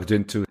he's plugged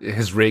into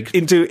his rig.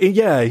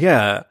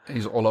 Yeah.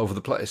 He's all over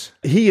the place.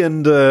 He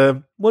and,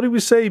 what did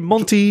we say?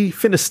 Monty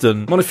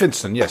Finiston. Monty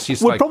Finiston, yes,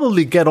 he's would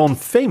probably get on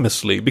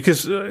famously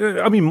because,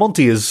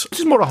 Monty is...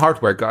 He's more a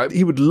hardware guy.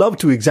 He would love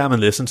to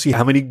examine this and see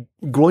how many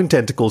groin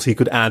tentacles he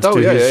could add to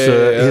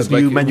his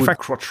like new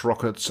manufacturing. Crotch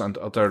rockets and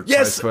other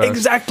Yes,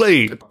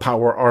 exactly.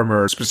 power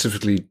armor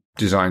specifically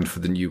designed for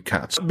the new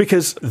cats.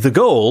 Because the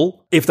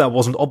goal, if that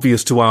wasn't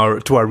obvious to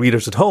our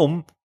readers at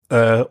home,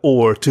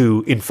 or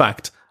to, in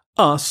fact,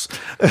 us,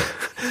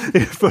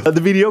 for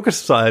the Mediocre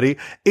Society,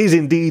 is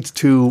indeed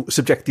to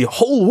subject the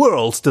whole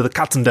world to the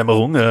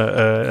Katzendämmerung,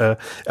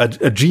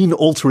 a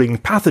gene-altering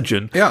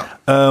pathogen. Yeah,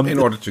 in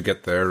order to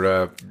get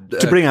their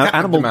to bring out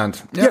animal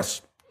demand.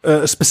 Yes.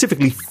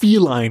 Specifically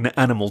feline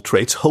animal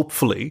traits,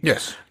 hopefully.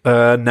 Yes.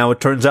 Now it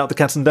turns out the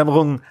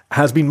Katzendämmerung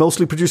has been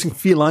mostly producing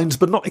felines,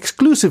 but not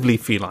exclusively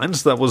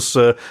felines. That was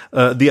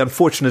the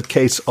unfortunate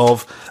case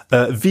of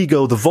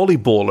Vigo the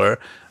volleyballer,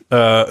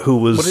 who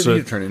was... What did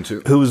he turn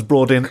into? Who was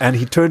brought in, and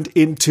he turned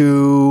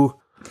into...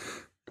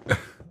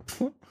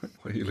 What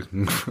are you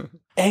looking for?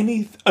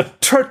 A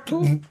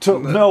turtle?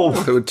 No.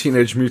 A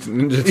Teenage Mutant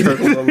Ninja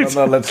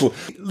Turtle.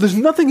 There's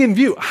nothing in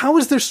view. How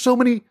is there so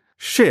many...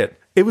 Shit.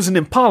 It was an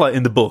impala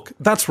in the book.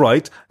 That's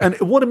right. And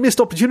what a missed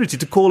opportunity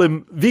to call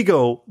him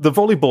Vigo, the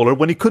volleyballer,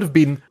 when he could have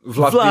been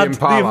Vlad the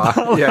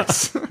Impala.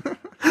 Yes.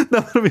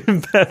 That would have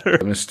been better.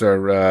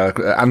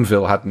 Mr.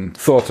 Anvil hadn't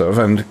thought of,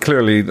 and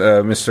clearly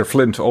Mr.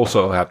 Flint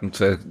also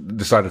hadn't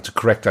decided to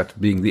correct that,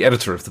 being the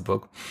editor of the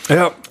book.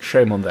 Yeah.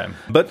 Shame on them.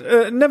 But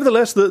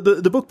nevertheless,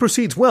 the book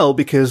proceeds well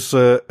because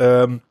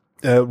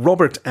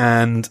Robert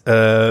and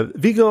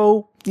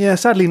Vigo,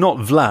 sadly not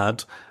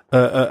Vlad,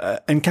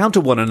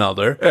 encounter one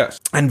another. Yes.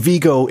 And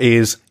Vigo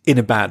is in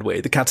a bad way.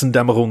 The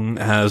Katzendämmerung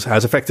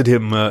has affected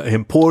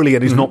him poorly,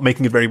 and he's not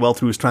making it very well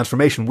through his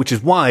transformation, which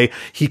is why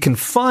he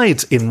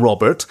confides in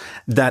Robert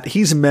that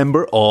he's a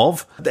member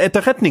of the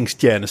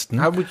Etterretningstjenesten.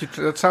 How would you...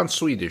 That sounds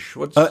Swedish.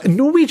 What's...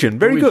 Norwegian.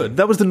 Very good.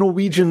 That was the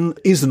Norwegian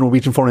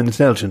Foreign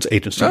Intelligence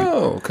Agency.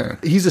 Oh, okay.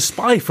 He's a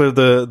spy for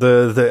the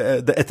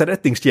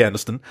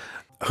Etterretningstjenesten,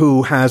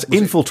 who has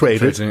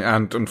infiltrated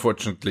and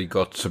unfortunately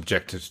got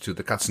subjected to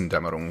the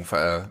Katzendämmerung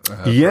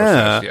process.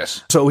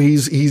 Yes. So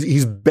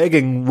he's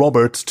begging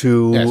Robert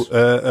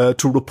to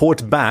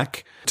report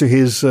back to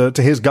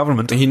his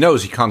government. He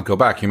knows he can't go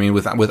back. I mean,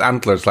 with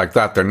antlers like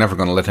that, they're never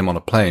going to let him on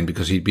a plane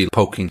because he'd be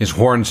poking his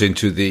horns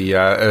into the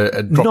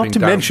dropping Not to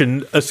down.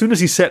 mention, as soon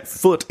as he set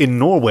foot in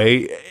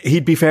Norway,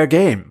 he'd be fair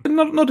game.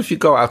 Not if you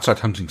go outside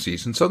hunting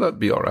season, so that'd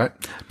be all right.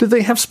 Did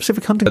they have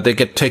specific hunting? They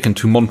get taken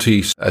to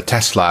Monty's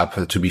test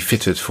lab to be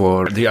fitted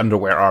for the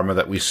underwear armor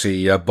that we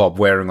see Bob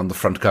wearing on the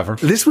front cover.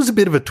 This was a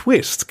bit of a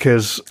twist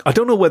because I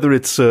don't know whether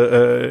it's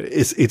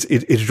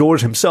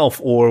George himself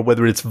or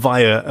whether it's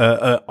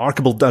via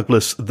Archibald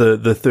Douglas the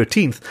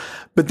 13th,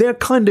 but they're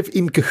kind of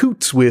in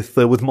cahoots with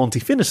Monty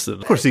Finiston.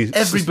 Of course,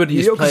 everybody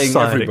is playing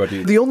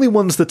everybody. The only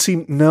ones that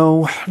seem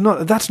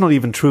that's not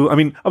even true. I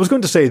mean, I was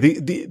going to say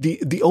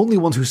the only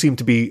ones who seem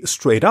to be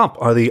straight up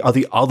are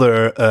the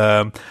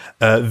other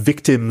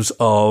victims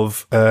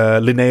of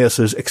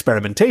Linnaeus's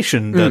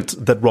experimentation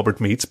that Robert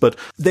meets, but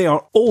they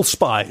are all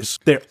spies.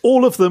 They're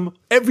all of them.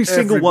 Every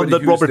single one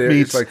that Robert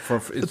meets.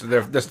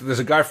 There's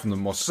a guy from the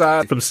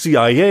Mossad, from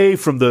CIA,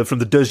 from the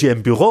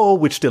Deuxième Bureau,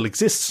 which still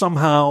exists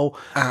somehow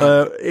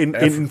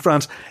in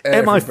France.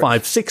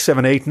 MI5, 6,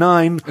 7, 8,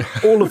 9,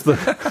 all of them.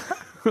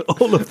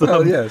 All of them.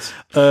 Oh, yes.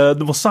 The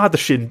Mossad, the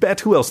Shin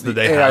Bet. Who else did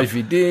they have?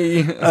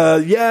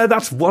 AIVD. Yeah,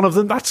 that's one of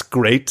them. That's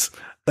great.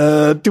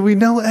 Do we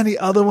know any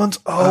other ones?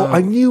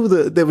 I knew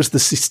that there was the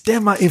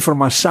Sistema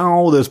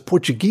Informação, there's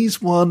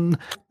Portuguese one.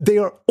 They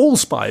are all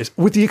spies,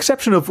 with the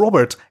exception of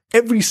Robert.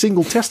 Every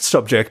single test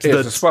subject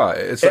is a spy.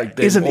 It's like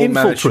they've all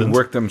managed to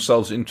work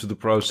themselves into the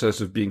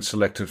process of being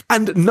selected.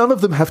 And none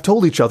of them have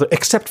told each other,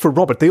 except for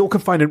Robert. They all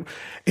confide in...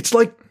 It's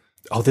like...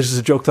 Oh, this is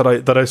a joke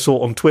that I saw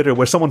on Twitter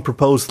where someone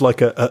proposed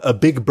like a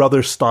Big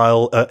Brother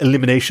style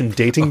elimination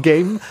dating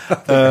game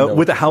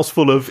with a house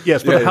full of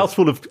a house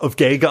full of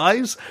gay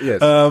guys,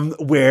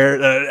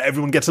 where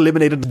everyone gets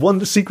eliminated.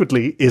 One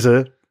secretly is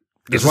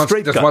There's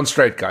one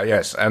straight guy,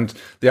 yes. And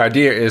the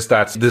idea is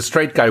that the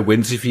straight guy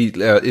wins if he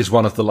is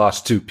one of the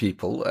last two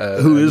people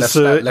who is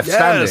left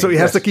standing. So he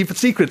has to keep it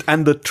secret.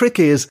 And the trick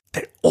is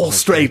they're all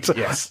straight.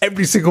 Yes.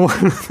 Every single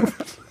one.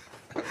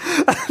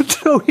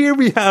 So here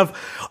we have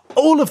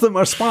all of them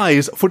are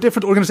spies for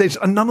different organizations,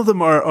 and none of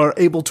them are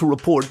able to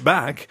report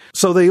back.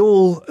 So they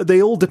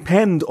all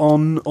depend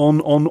on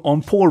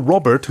poor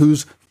Robert,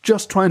 who's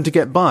just trying to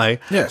get by.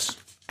 Yes.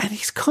 And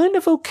he's kind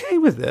of okay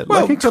with it.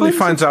 Well, until he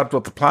finds out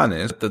what the plan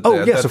is. Of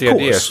course. The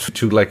idea is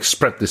to like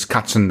spread this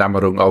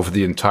Katzendammerung over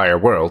the entire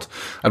world,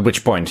 at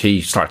which point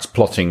he starts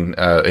plotting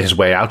his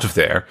way out of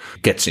there,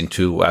 gets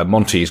into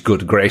Monty's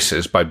good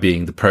graces by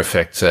being the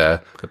perfect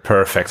test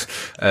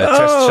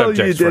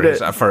subject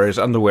for his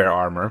underwear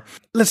armor.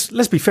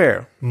 Let's be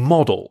fair.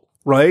 Model.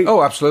 Right?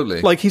 Oh,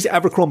 absolutely. Like he's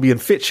Abercrombie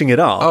and Fitching it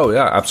up. Oh,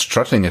 yeah,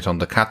 strutting it on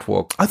the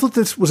catwalk. I thought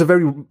this was a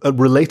very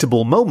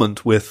relatable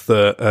moment with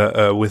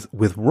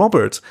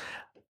Robert.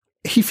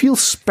 He feels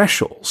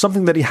special,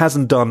 something that he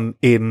hasn't done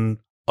in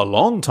a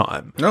long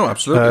time. No,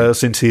 absolutely.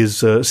 Since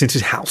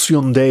his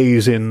halcyon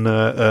days in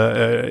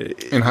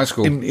high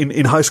school.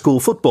 In high school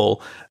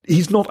football.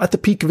 He's not at the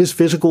peak of his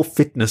physical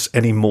fitness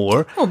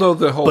anymore. Although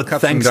the whole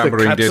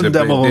Katzendammering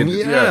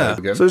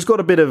did. So he's got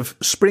a bit of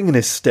spring in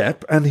his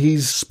step, and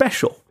he's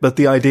special. But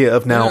the idea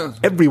of now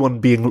everyone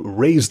being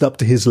raised up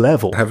to his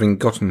level. Having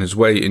gotten his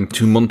way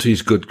into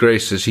Monty's good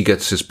graces, he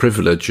gets his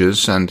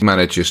privileges and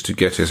manages to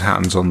get his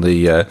hands on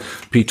the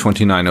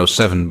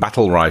P2907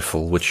 battle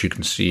rifle, which you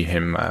can see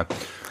him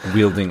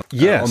wielding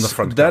on the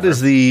front that cover. Is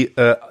the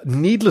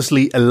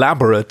needlessly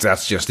elaborate...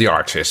 That's just the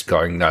artist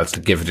going, let's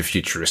give it a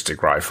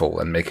futuristic rifle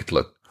and make it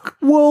look...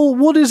 Well,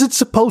 what is it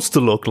supposed to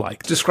look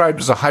like?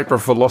 Described as a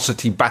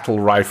hypervelocity battle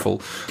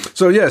rifle.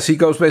 So yes, he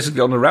goes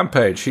basically on a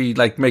rampage. He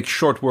makes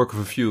short work of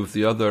a few of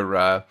the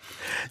other...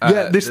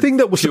 this thing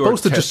that was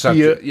supposed to just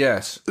be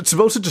it's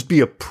supposed to just be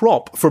a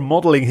prop for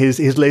modeling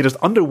his latest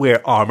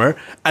underwear armor,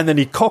 and then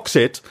he cocks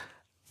it,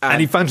 and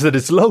he finds that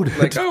it's loaded.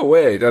 Like, oh,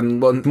 wait. And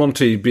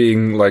Monty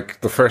being, like,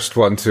 the first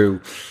one to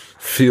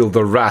feel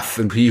the wrath,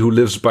 and he who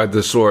lives by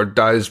the sword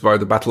dies by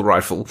the battle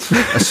rifle.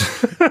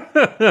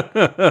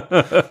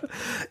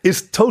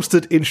 Is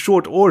toasted in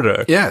short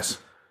order. Yes.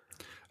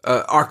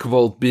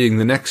 Archibald being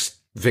the next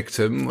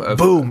victim.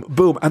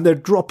 Boom. And they're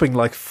dropping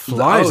like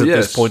flies at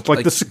this point.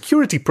 Like the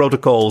security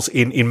protocols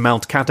in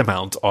Mount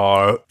Catamount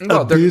are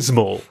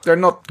abysmal. They're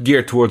not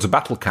geared towards a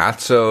battle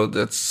cat, so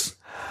that's...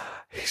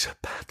 He's a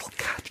battle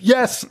cat.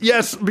 Yes,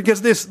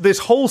 because this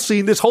whole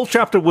scene, this whole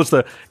chapter was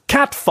the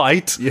cat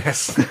fight.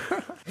 Yes.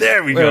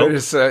 There we go.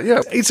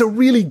 It's a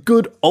really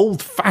good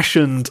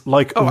old-fashioned,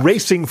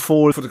 racing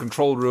for the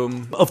control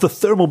room of the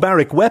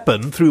thermobaric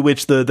weapon through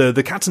which the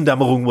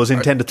Katzendammerung was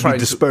intended to be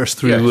dispersed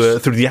through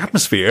the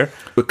atmosphere.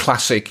 The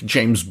classic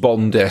James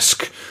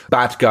Bond-esque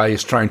bad guy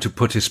is trying to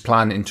put his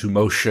plan into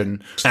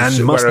motion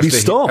and must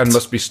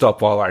be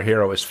stopped while our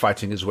hero is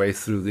fighting his way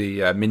through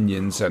the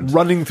minions and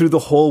running through the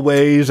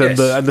hallways and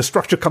the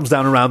structure comes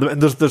down around them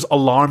and there's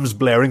alarms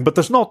blaring, but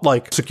there's not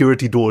like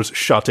security doors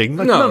shutting.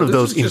 None of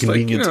those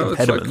inconvenient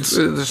impediments.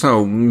 There's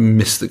no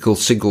mystical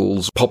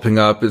sigils popping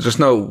up. There's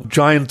no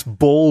giant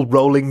ball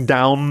rolling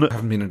down. There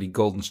haven't been any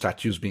golden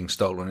statues being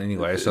stolen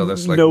anyway, so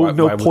that's like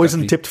no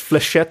poison-tipped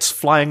flechettes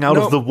flying out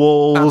of the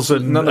walls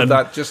and none of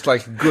that. Just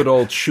like good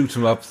old shoot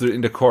 'em up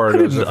in the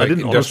corridors of the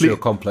industrial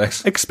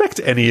complex.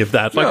 Expect any of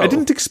that? I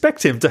didn't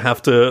expect him to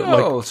have to.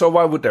 No, so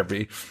why would there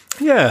be?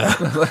 Yeah.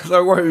 Why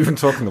are we even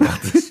talking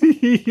about this?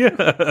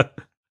 Yeah.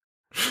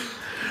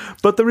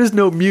 But there is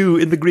no mu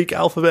in the Greek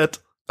alphabet.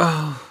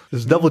 Oh.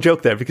 There's a double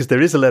joke there because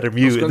there is a letter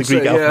mu in the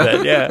Greek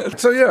alphabet. Yeah.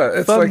 So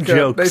it's fun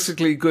jokes.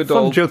 Basically good fun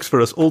old jokes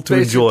for us all to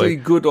enjoy.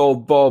 Basically good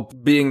old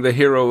Bob being the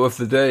hero of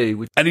the day.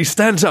 And he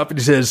stands up and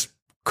he says,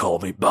 "Call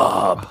me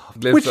Bob."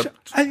 Which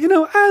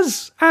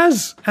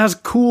as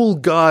cool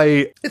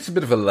guy, it's a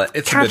bit of a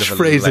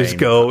catchphrases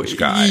go.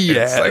 Guy.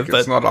 Yeah,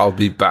 it's not "I'll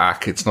be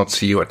back." It's not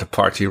 "See you at the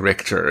party,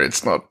 Richter."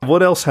 It's not.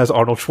 What else has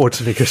Arnold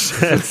Schwarzenegger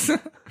said?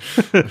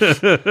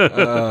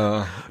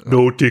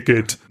 No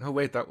ticket. No,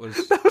 wait, that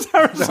was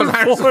Harrison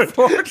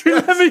Ford. You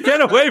let me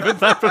get away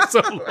with that for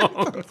so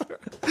long.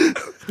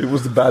 It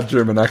was the bad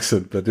German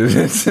accent that did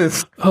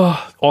it.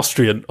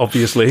 Austrian,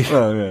 obviously.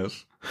 Oh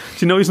yes.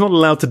 Do you know he's not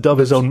allowed to dub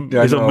his own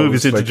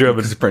movies into German?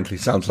 Because apparently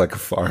he sounds like a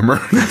farmer.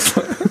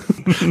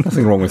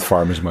 Nothing wrong with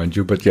farmers, mind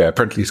you, but yeah,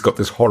 apparently he's got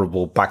this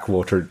horrible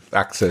backwater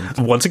accent.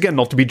 Once again,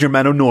 not to be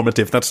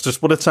Germano-normative, that's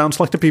just what it sounds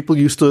like to people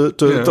used to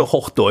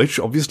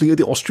Hochdeutsch, obviously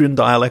the Austrian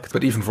dialect.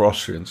 But even for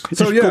Austrians.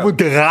 So, yeah. Ich komme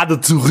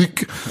gerade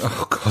zurück.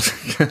 Oh, God.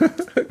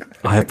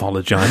 I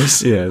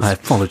apologize. Yes. I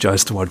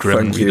apologize to our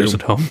German readers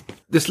at home.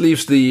 This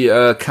leaves the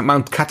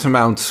Mount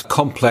Catamount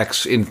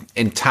complex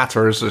in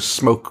tatters. There's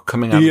smoke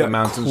coming out of the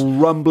mountains.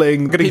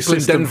 Crumbling. People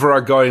in Denver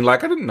are going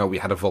like, I didn't know we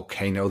had a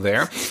volcano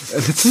there.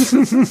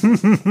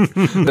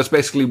 That's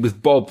basically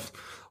with Bob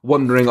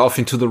wandering off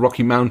into the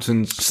Rocky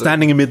Mountains.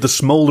 Standing amid the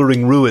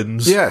smouldering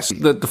ruins. Yes.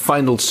 The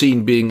final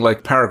scene being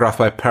like paragraph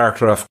by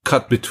paragraph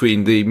cut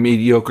between the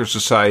Mediocre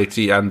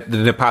Society and the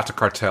Nepata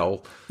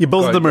Cartel. Yeah,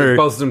 both of them are...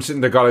 Both of them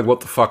sitting there going,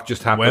 what the fuck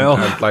just happened? Well...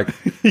 And like,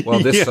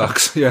 well, this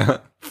sucks. Yeah.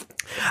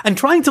 And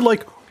trying to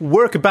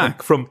work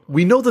back from,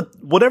 we know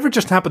that whatever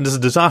just happened is a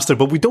disaster,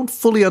 but we don't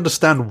fully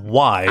understand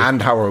why.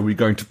 And how are we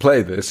going to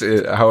play this?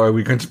 How are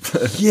we going to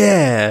play?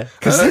 Yeah.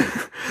 Because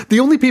the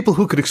only people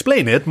who could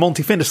explain it,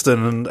 Monty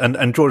Finiston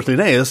and George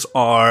Linnaeus,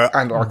 are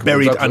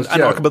buried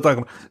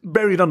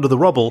buried under the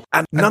rubble.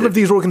 And none of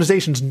these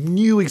organizations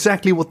knew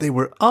exactly what they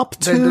were up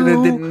to. They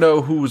didn't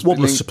know who was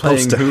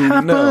supposed to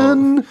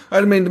happen. No.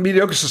 I mean, the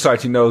Mediocre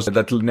Society knows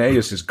that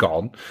Linnaeus is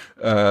gone,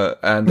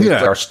 and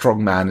our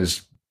strong man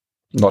is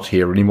not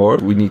here anymore.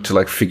 We need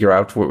to figure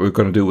out what we're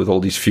going to do with all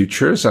these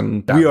futures,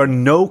 and we are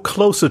no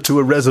closer to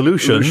a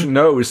resolution.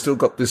 No, we still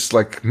got this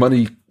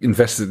money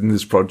invested in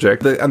this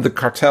project, and the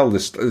cartel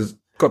is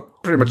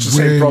got pretty much the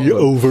same problem.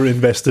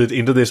 Over-invested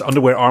into this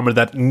underwear armor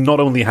that not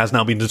only has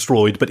now been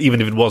destroyed, but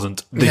even if it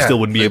wasn't, they still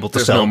wouldn't be able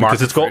to sell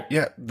because it's got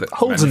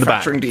holes in the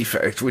back. Manufacturing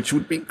defect, which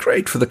would be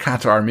great for the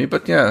cat army,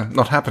 but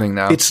not happening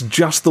now. It's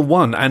just the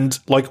one, and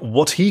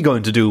what's he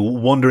going to do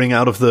wandering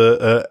out of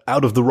the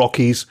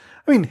Rockies?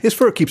 I mean, his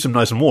fur keeps him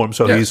nice and warm,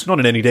 so he's not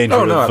in any danger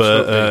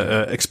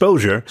of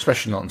exposure.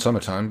 Especially not in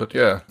summertime, but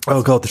yeah.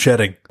 Oh god, the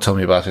shedding. Tell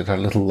me about it. Our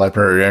little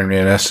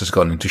librarianess has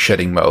gone into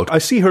shedding mode. I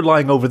see her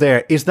lying over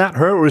there. Is that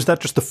her, or is that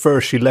just the fur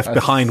she left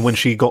behind when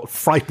she got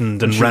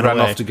frightened and ran away? She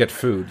ran off to get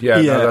food.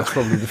 Yeah, no, that's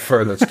probably the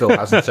fur that still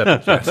hasn't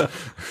settled yet.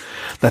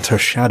 That's her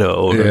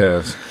shadow.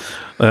 Yes.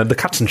 The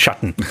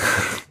Katzenschatten.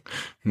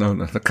 No,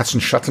 the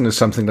Katzenschatten is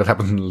something that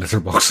happened in the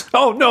letterbox.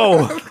 Oh,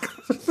 no!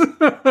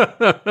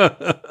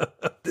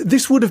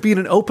 This would have been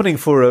an opening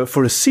for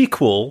a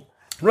sequel.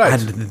 Right.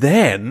 And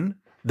then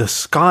the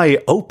sky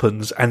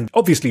opens, and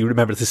obviously you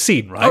remember the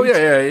scene, right? Oh,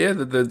 yeah.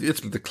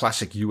 It's the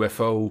classic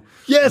UFO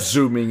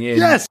zooming in.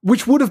 Yes,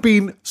 which would have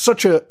been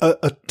such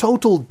a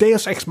total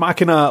Deus Ex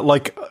Machina,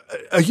 like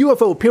a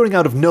UFO appearing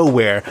out of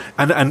nowhere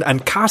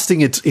and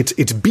casting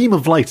its beam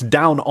of light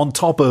down on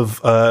top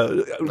of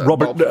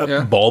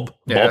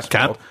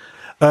Bobcat,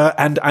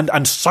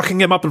 and sucking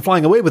him up and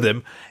flying away with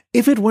him,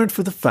 if it weren't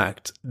for the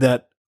fact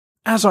that,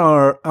 as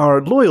our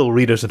loyal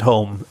readers at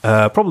home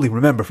probably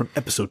remember from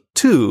episode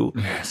 2.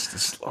 Yes,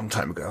 this is a long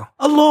time ago.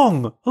 A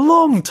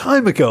long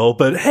time ago,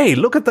 but hey,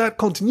 look at that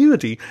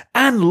continuity.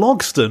 Anne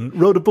Logston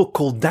wrote a book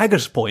called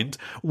Dagger's Point,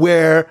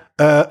 where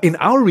in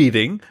our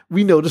reading,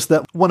 we noticed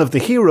that one of the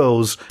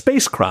heroes'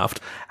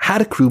 spacecraft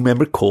had a crew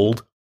member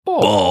called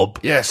Bob.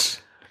 Yes.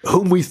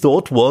 Whom we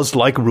thought was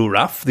like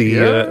Ruraf,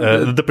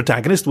 the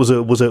protagonist was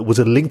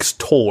a Lynx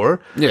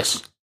Tor.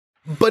 Yes.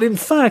 But in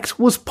fact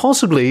was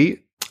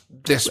possibly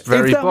this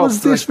very Bob,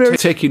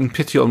 taking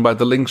pity on by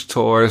the Lynx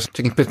Taurs,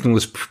 taking pity on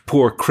this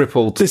poor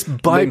crippled this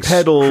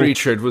bipedal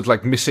creature with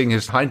missing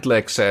his hind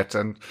leg set,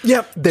 and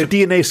their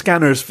DNA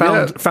scanners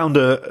found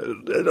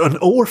an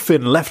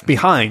orphan left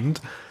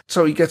behind.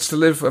 So he gets to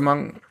live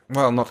among,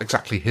 well, not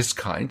exactly his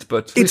kind,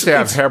 but at least they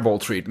have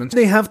hairball treatment.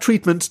 They have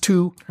treatments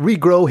to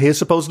regrow his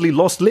supposedly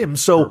lost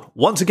limbs. So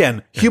once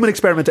again, human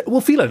experiment.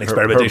 We'll feel an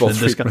experimentation in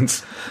this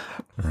kind.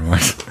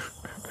 Right.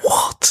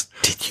 What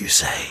did you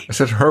say? I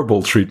said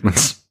herbal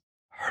treatments.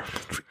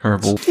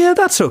 Herbal. Yeah,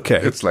 that's okay.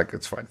 It's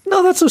fine.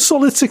 No, that's a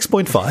solid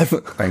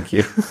 6.5. Thank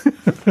you.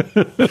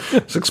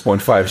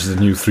 6.5 is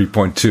the new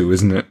 3.2,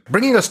 isn't it?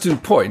 Bringing us to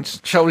points,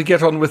 shall we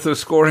get on with the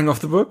scoring of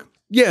the book?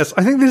 Yes,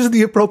 I think this is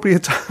the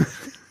appropriate time.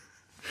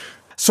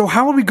 So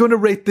how are we going to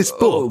rate this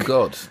book? Oh,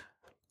 God.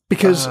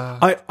 Because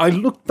I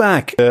looked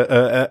back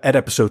at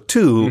episode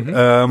 2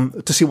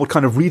 to see what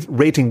kind of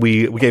rating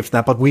we gave to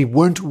that, but we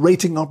weren't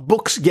rating our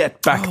books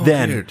yet back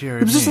then. Dear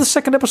it was just the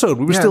second episode.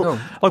 We were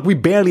we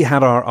barely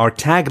had our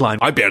tagline.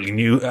 I barely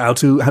knew how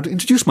to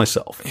introduce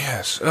myself.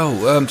 Yes.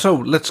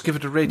 So let's give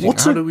it a rating.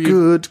 What's a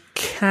good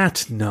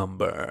cat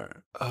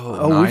number?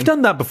 Oh, we've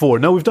done that before.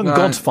 No, we've done 9.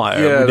 God's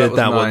Fire. Yeah, we did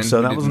that one.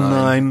 So that was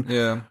 9.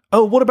 Yeah.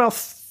 Oh, what about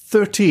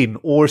 13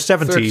 or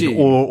 17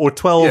 or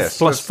 12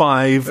 plus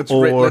 5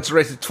 let's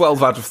rate it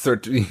 12 out of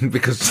 13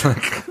 because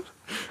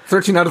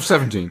 13 out of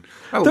 17.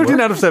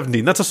 13 out of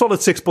 17. That's a solid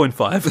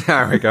 6.5.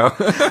 There we go.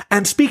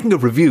 And speaking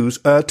of reviews,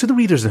 to the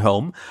readers at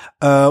home,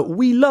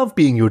 we love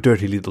being your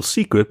dirty little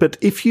secret, but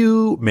if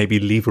you maybe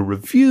leave a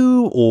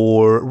review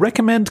or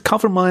recommend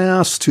Cover My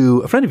Ass to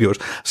a friend of yours,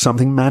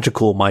 something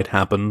magical might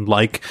happen.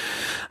 Like,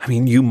 I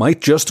mean, you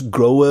might just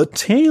grow a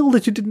tail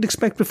that you didn't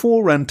expect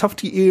before and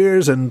tufty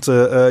ears, and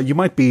you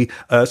might be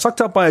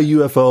sucked up by a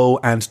UFO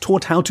and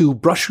taught how to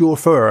brush your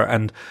fur.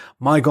 And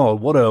my God,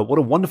 what a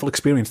wonderful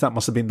experience that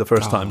must have been the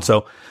first time.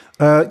 So,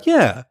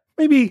 yeah.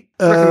 Maybe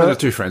recommend it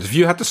to your friends. If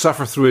you had to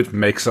suffer through it,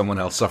 make someone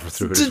else suffer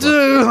through it as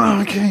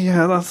well. Okay,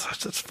 yeah,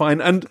 that's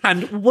fine. And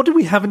what do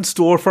we have in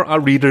store for our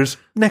readers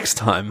next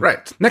time?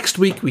 Right. Next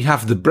week, we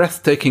have the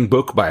breathtaking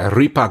book by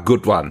Ripa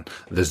Goodwin,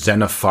 The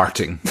Zen of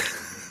Farting.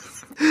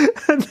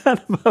 And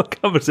that about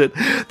covers it.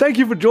 Thank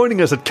you for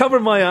joining us at Cover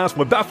My Ass,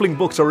 where baffling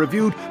books are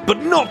reviewed, but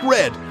not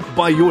read,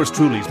 by yours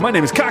truly. My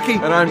name is Kaki.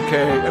 And I'm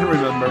Kay. And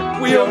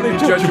remember, we only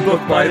judge a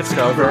book by its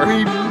cover.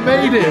 We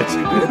made it.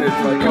 We did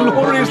it.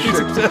 Gloriously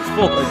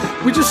successful.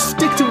 We just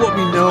stick to what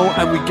we know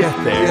and we get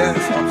there. Yes,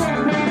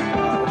 absolutely.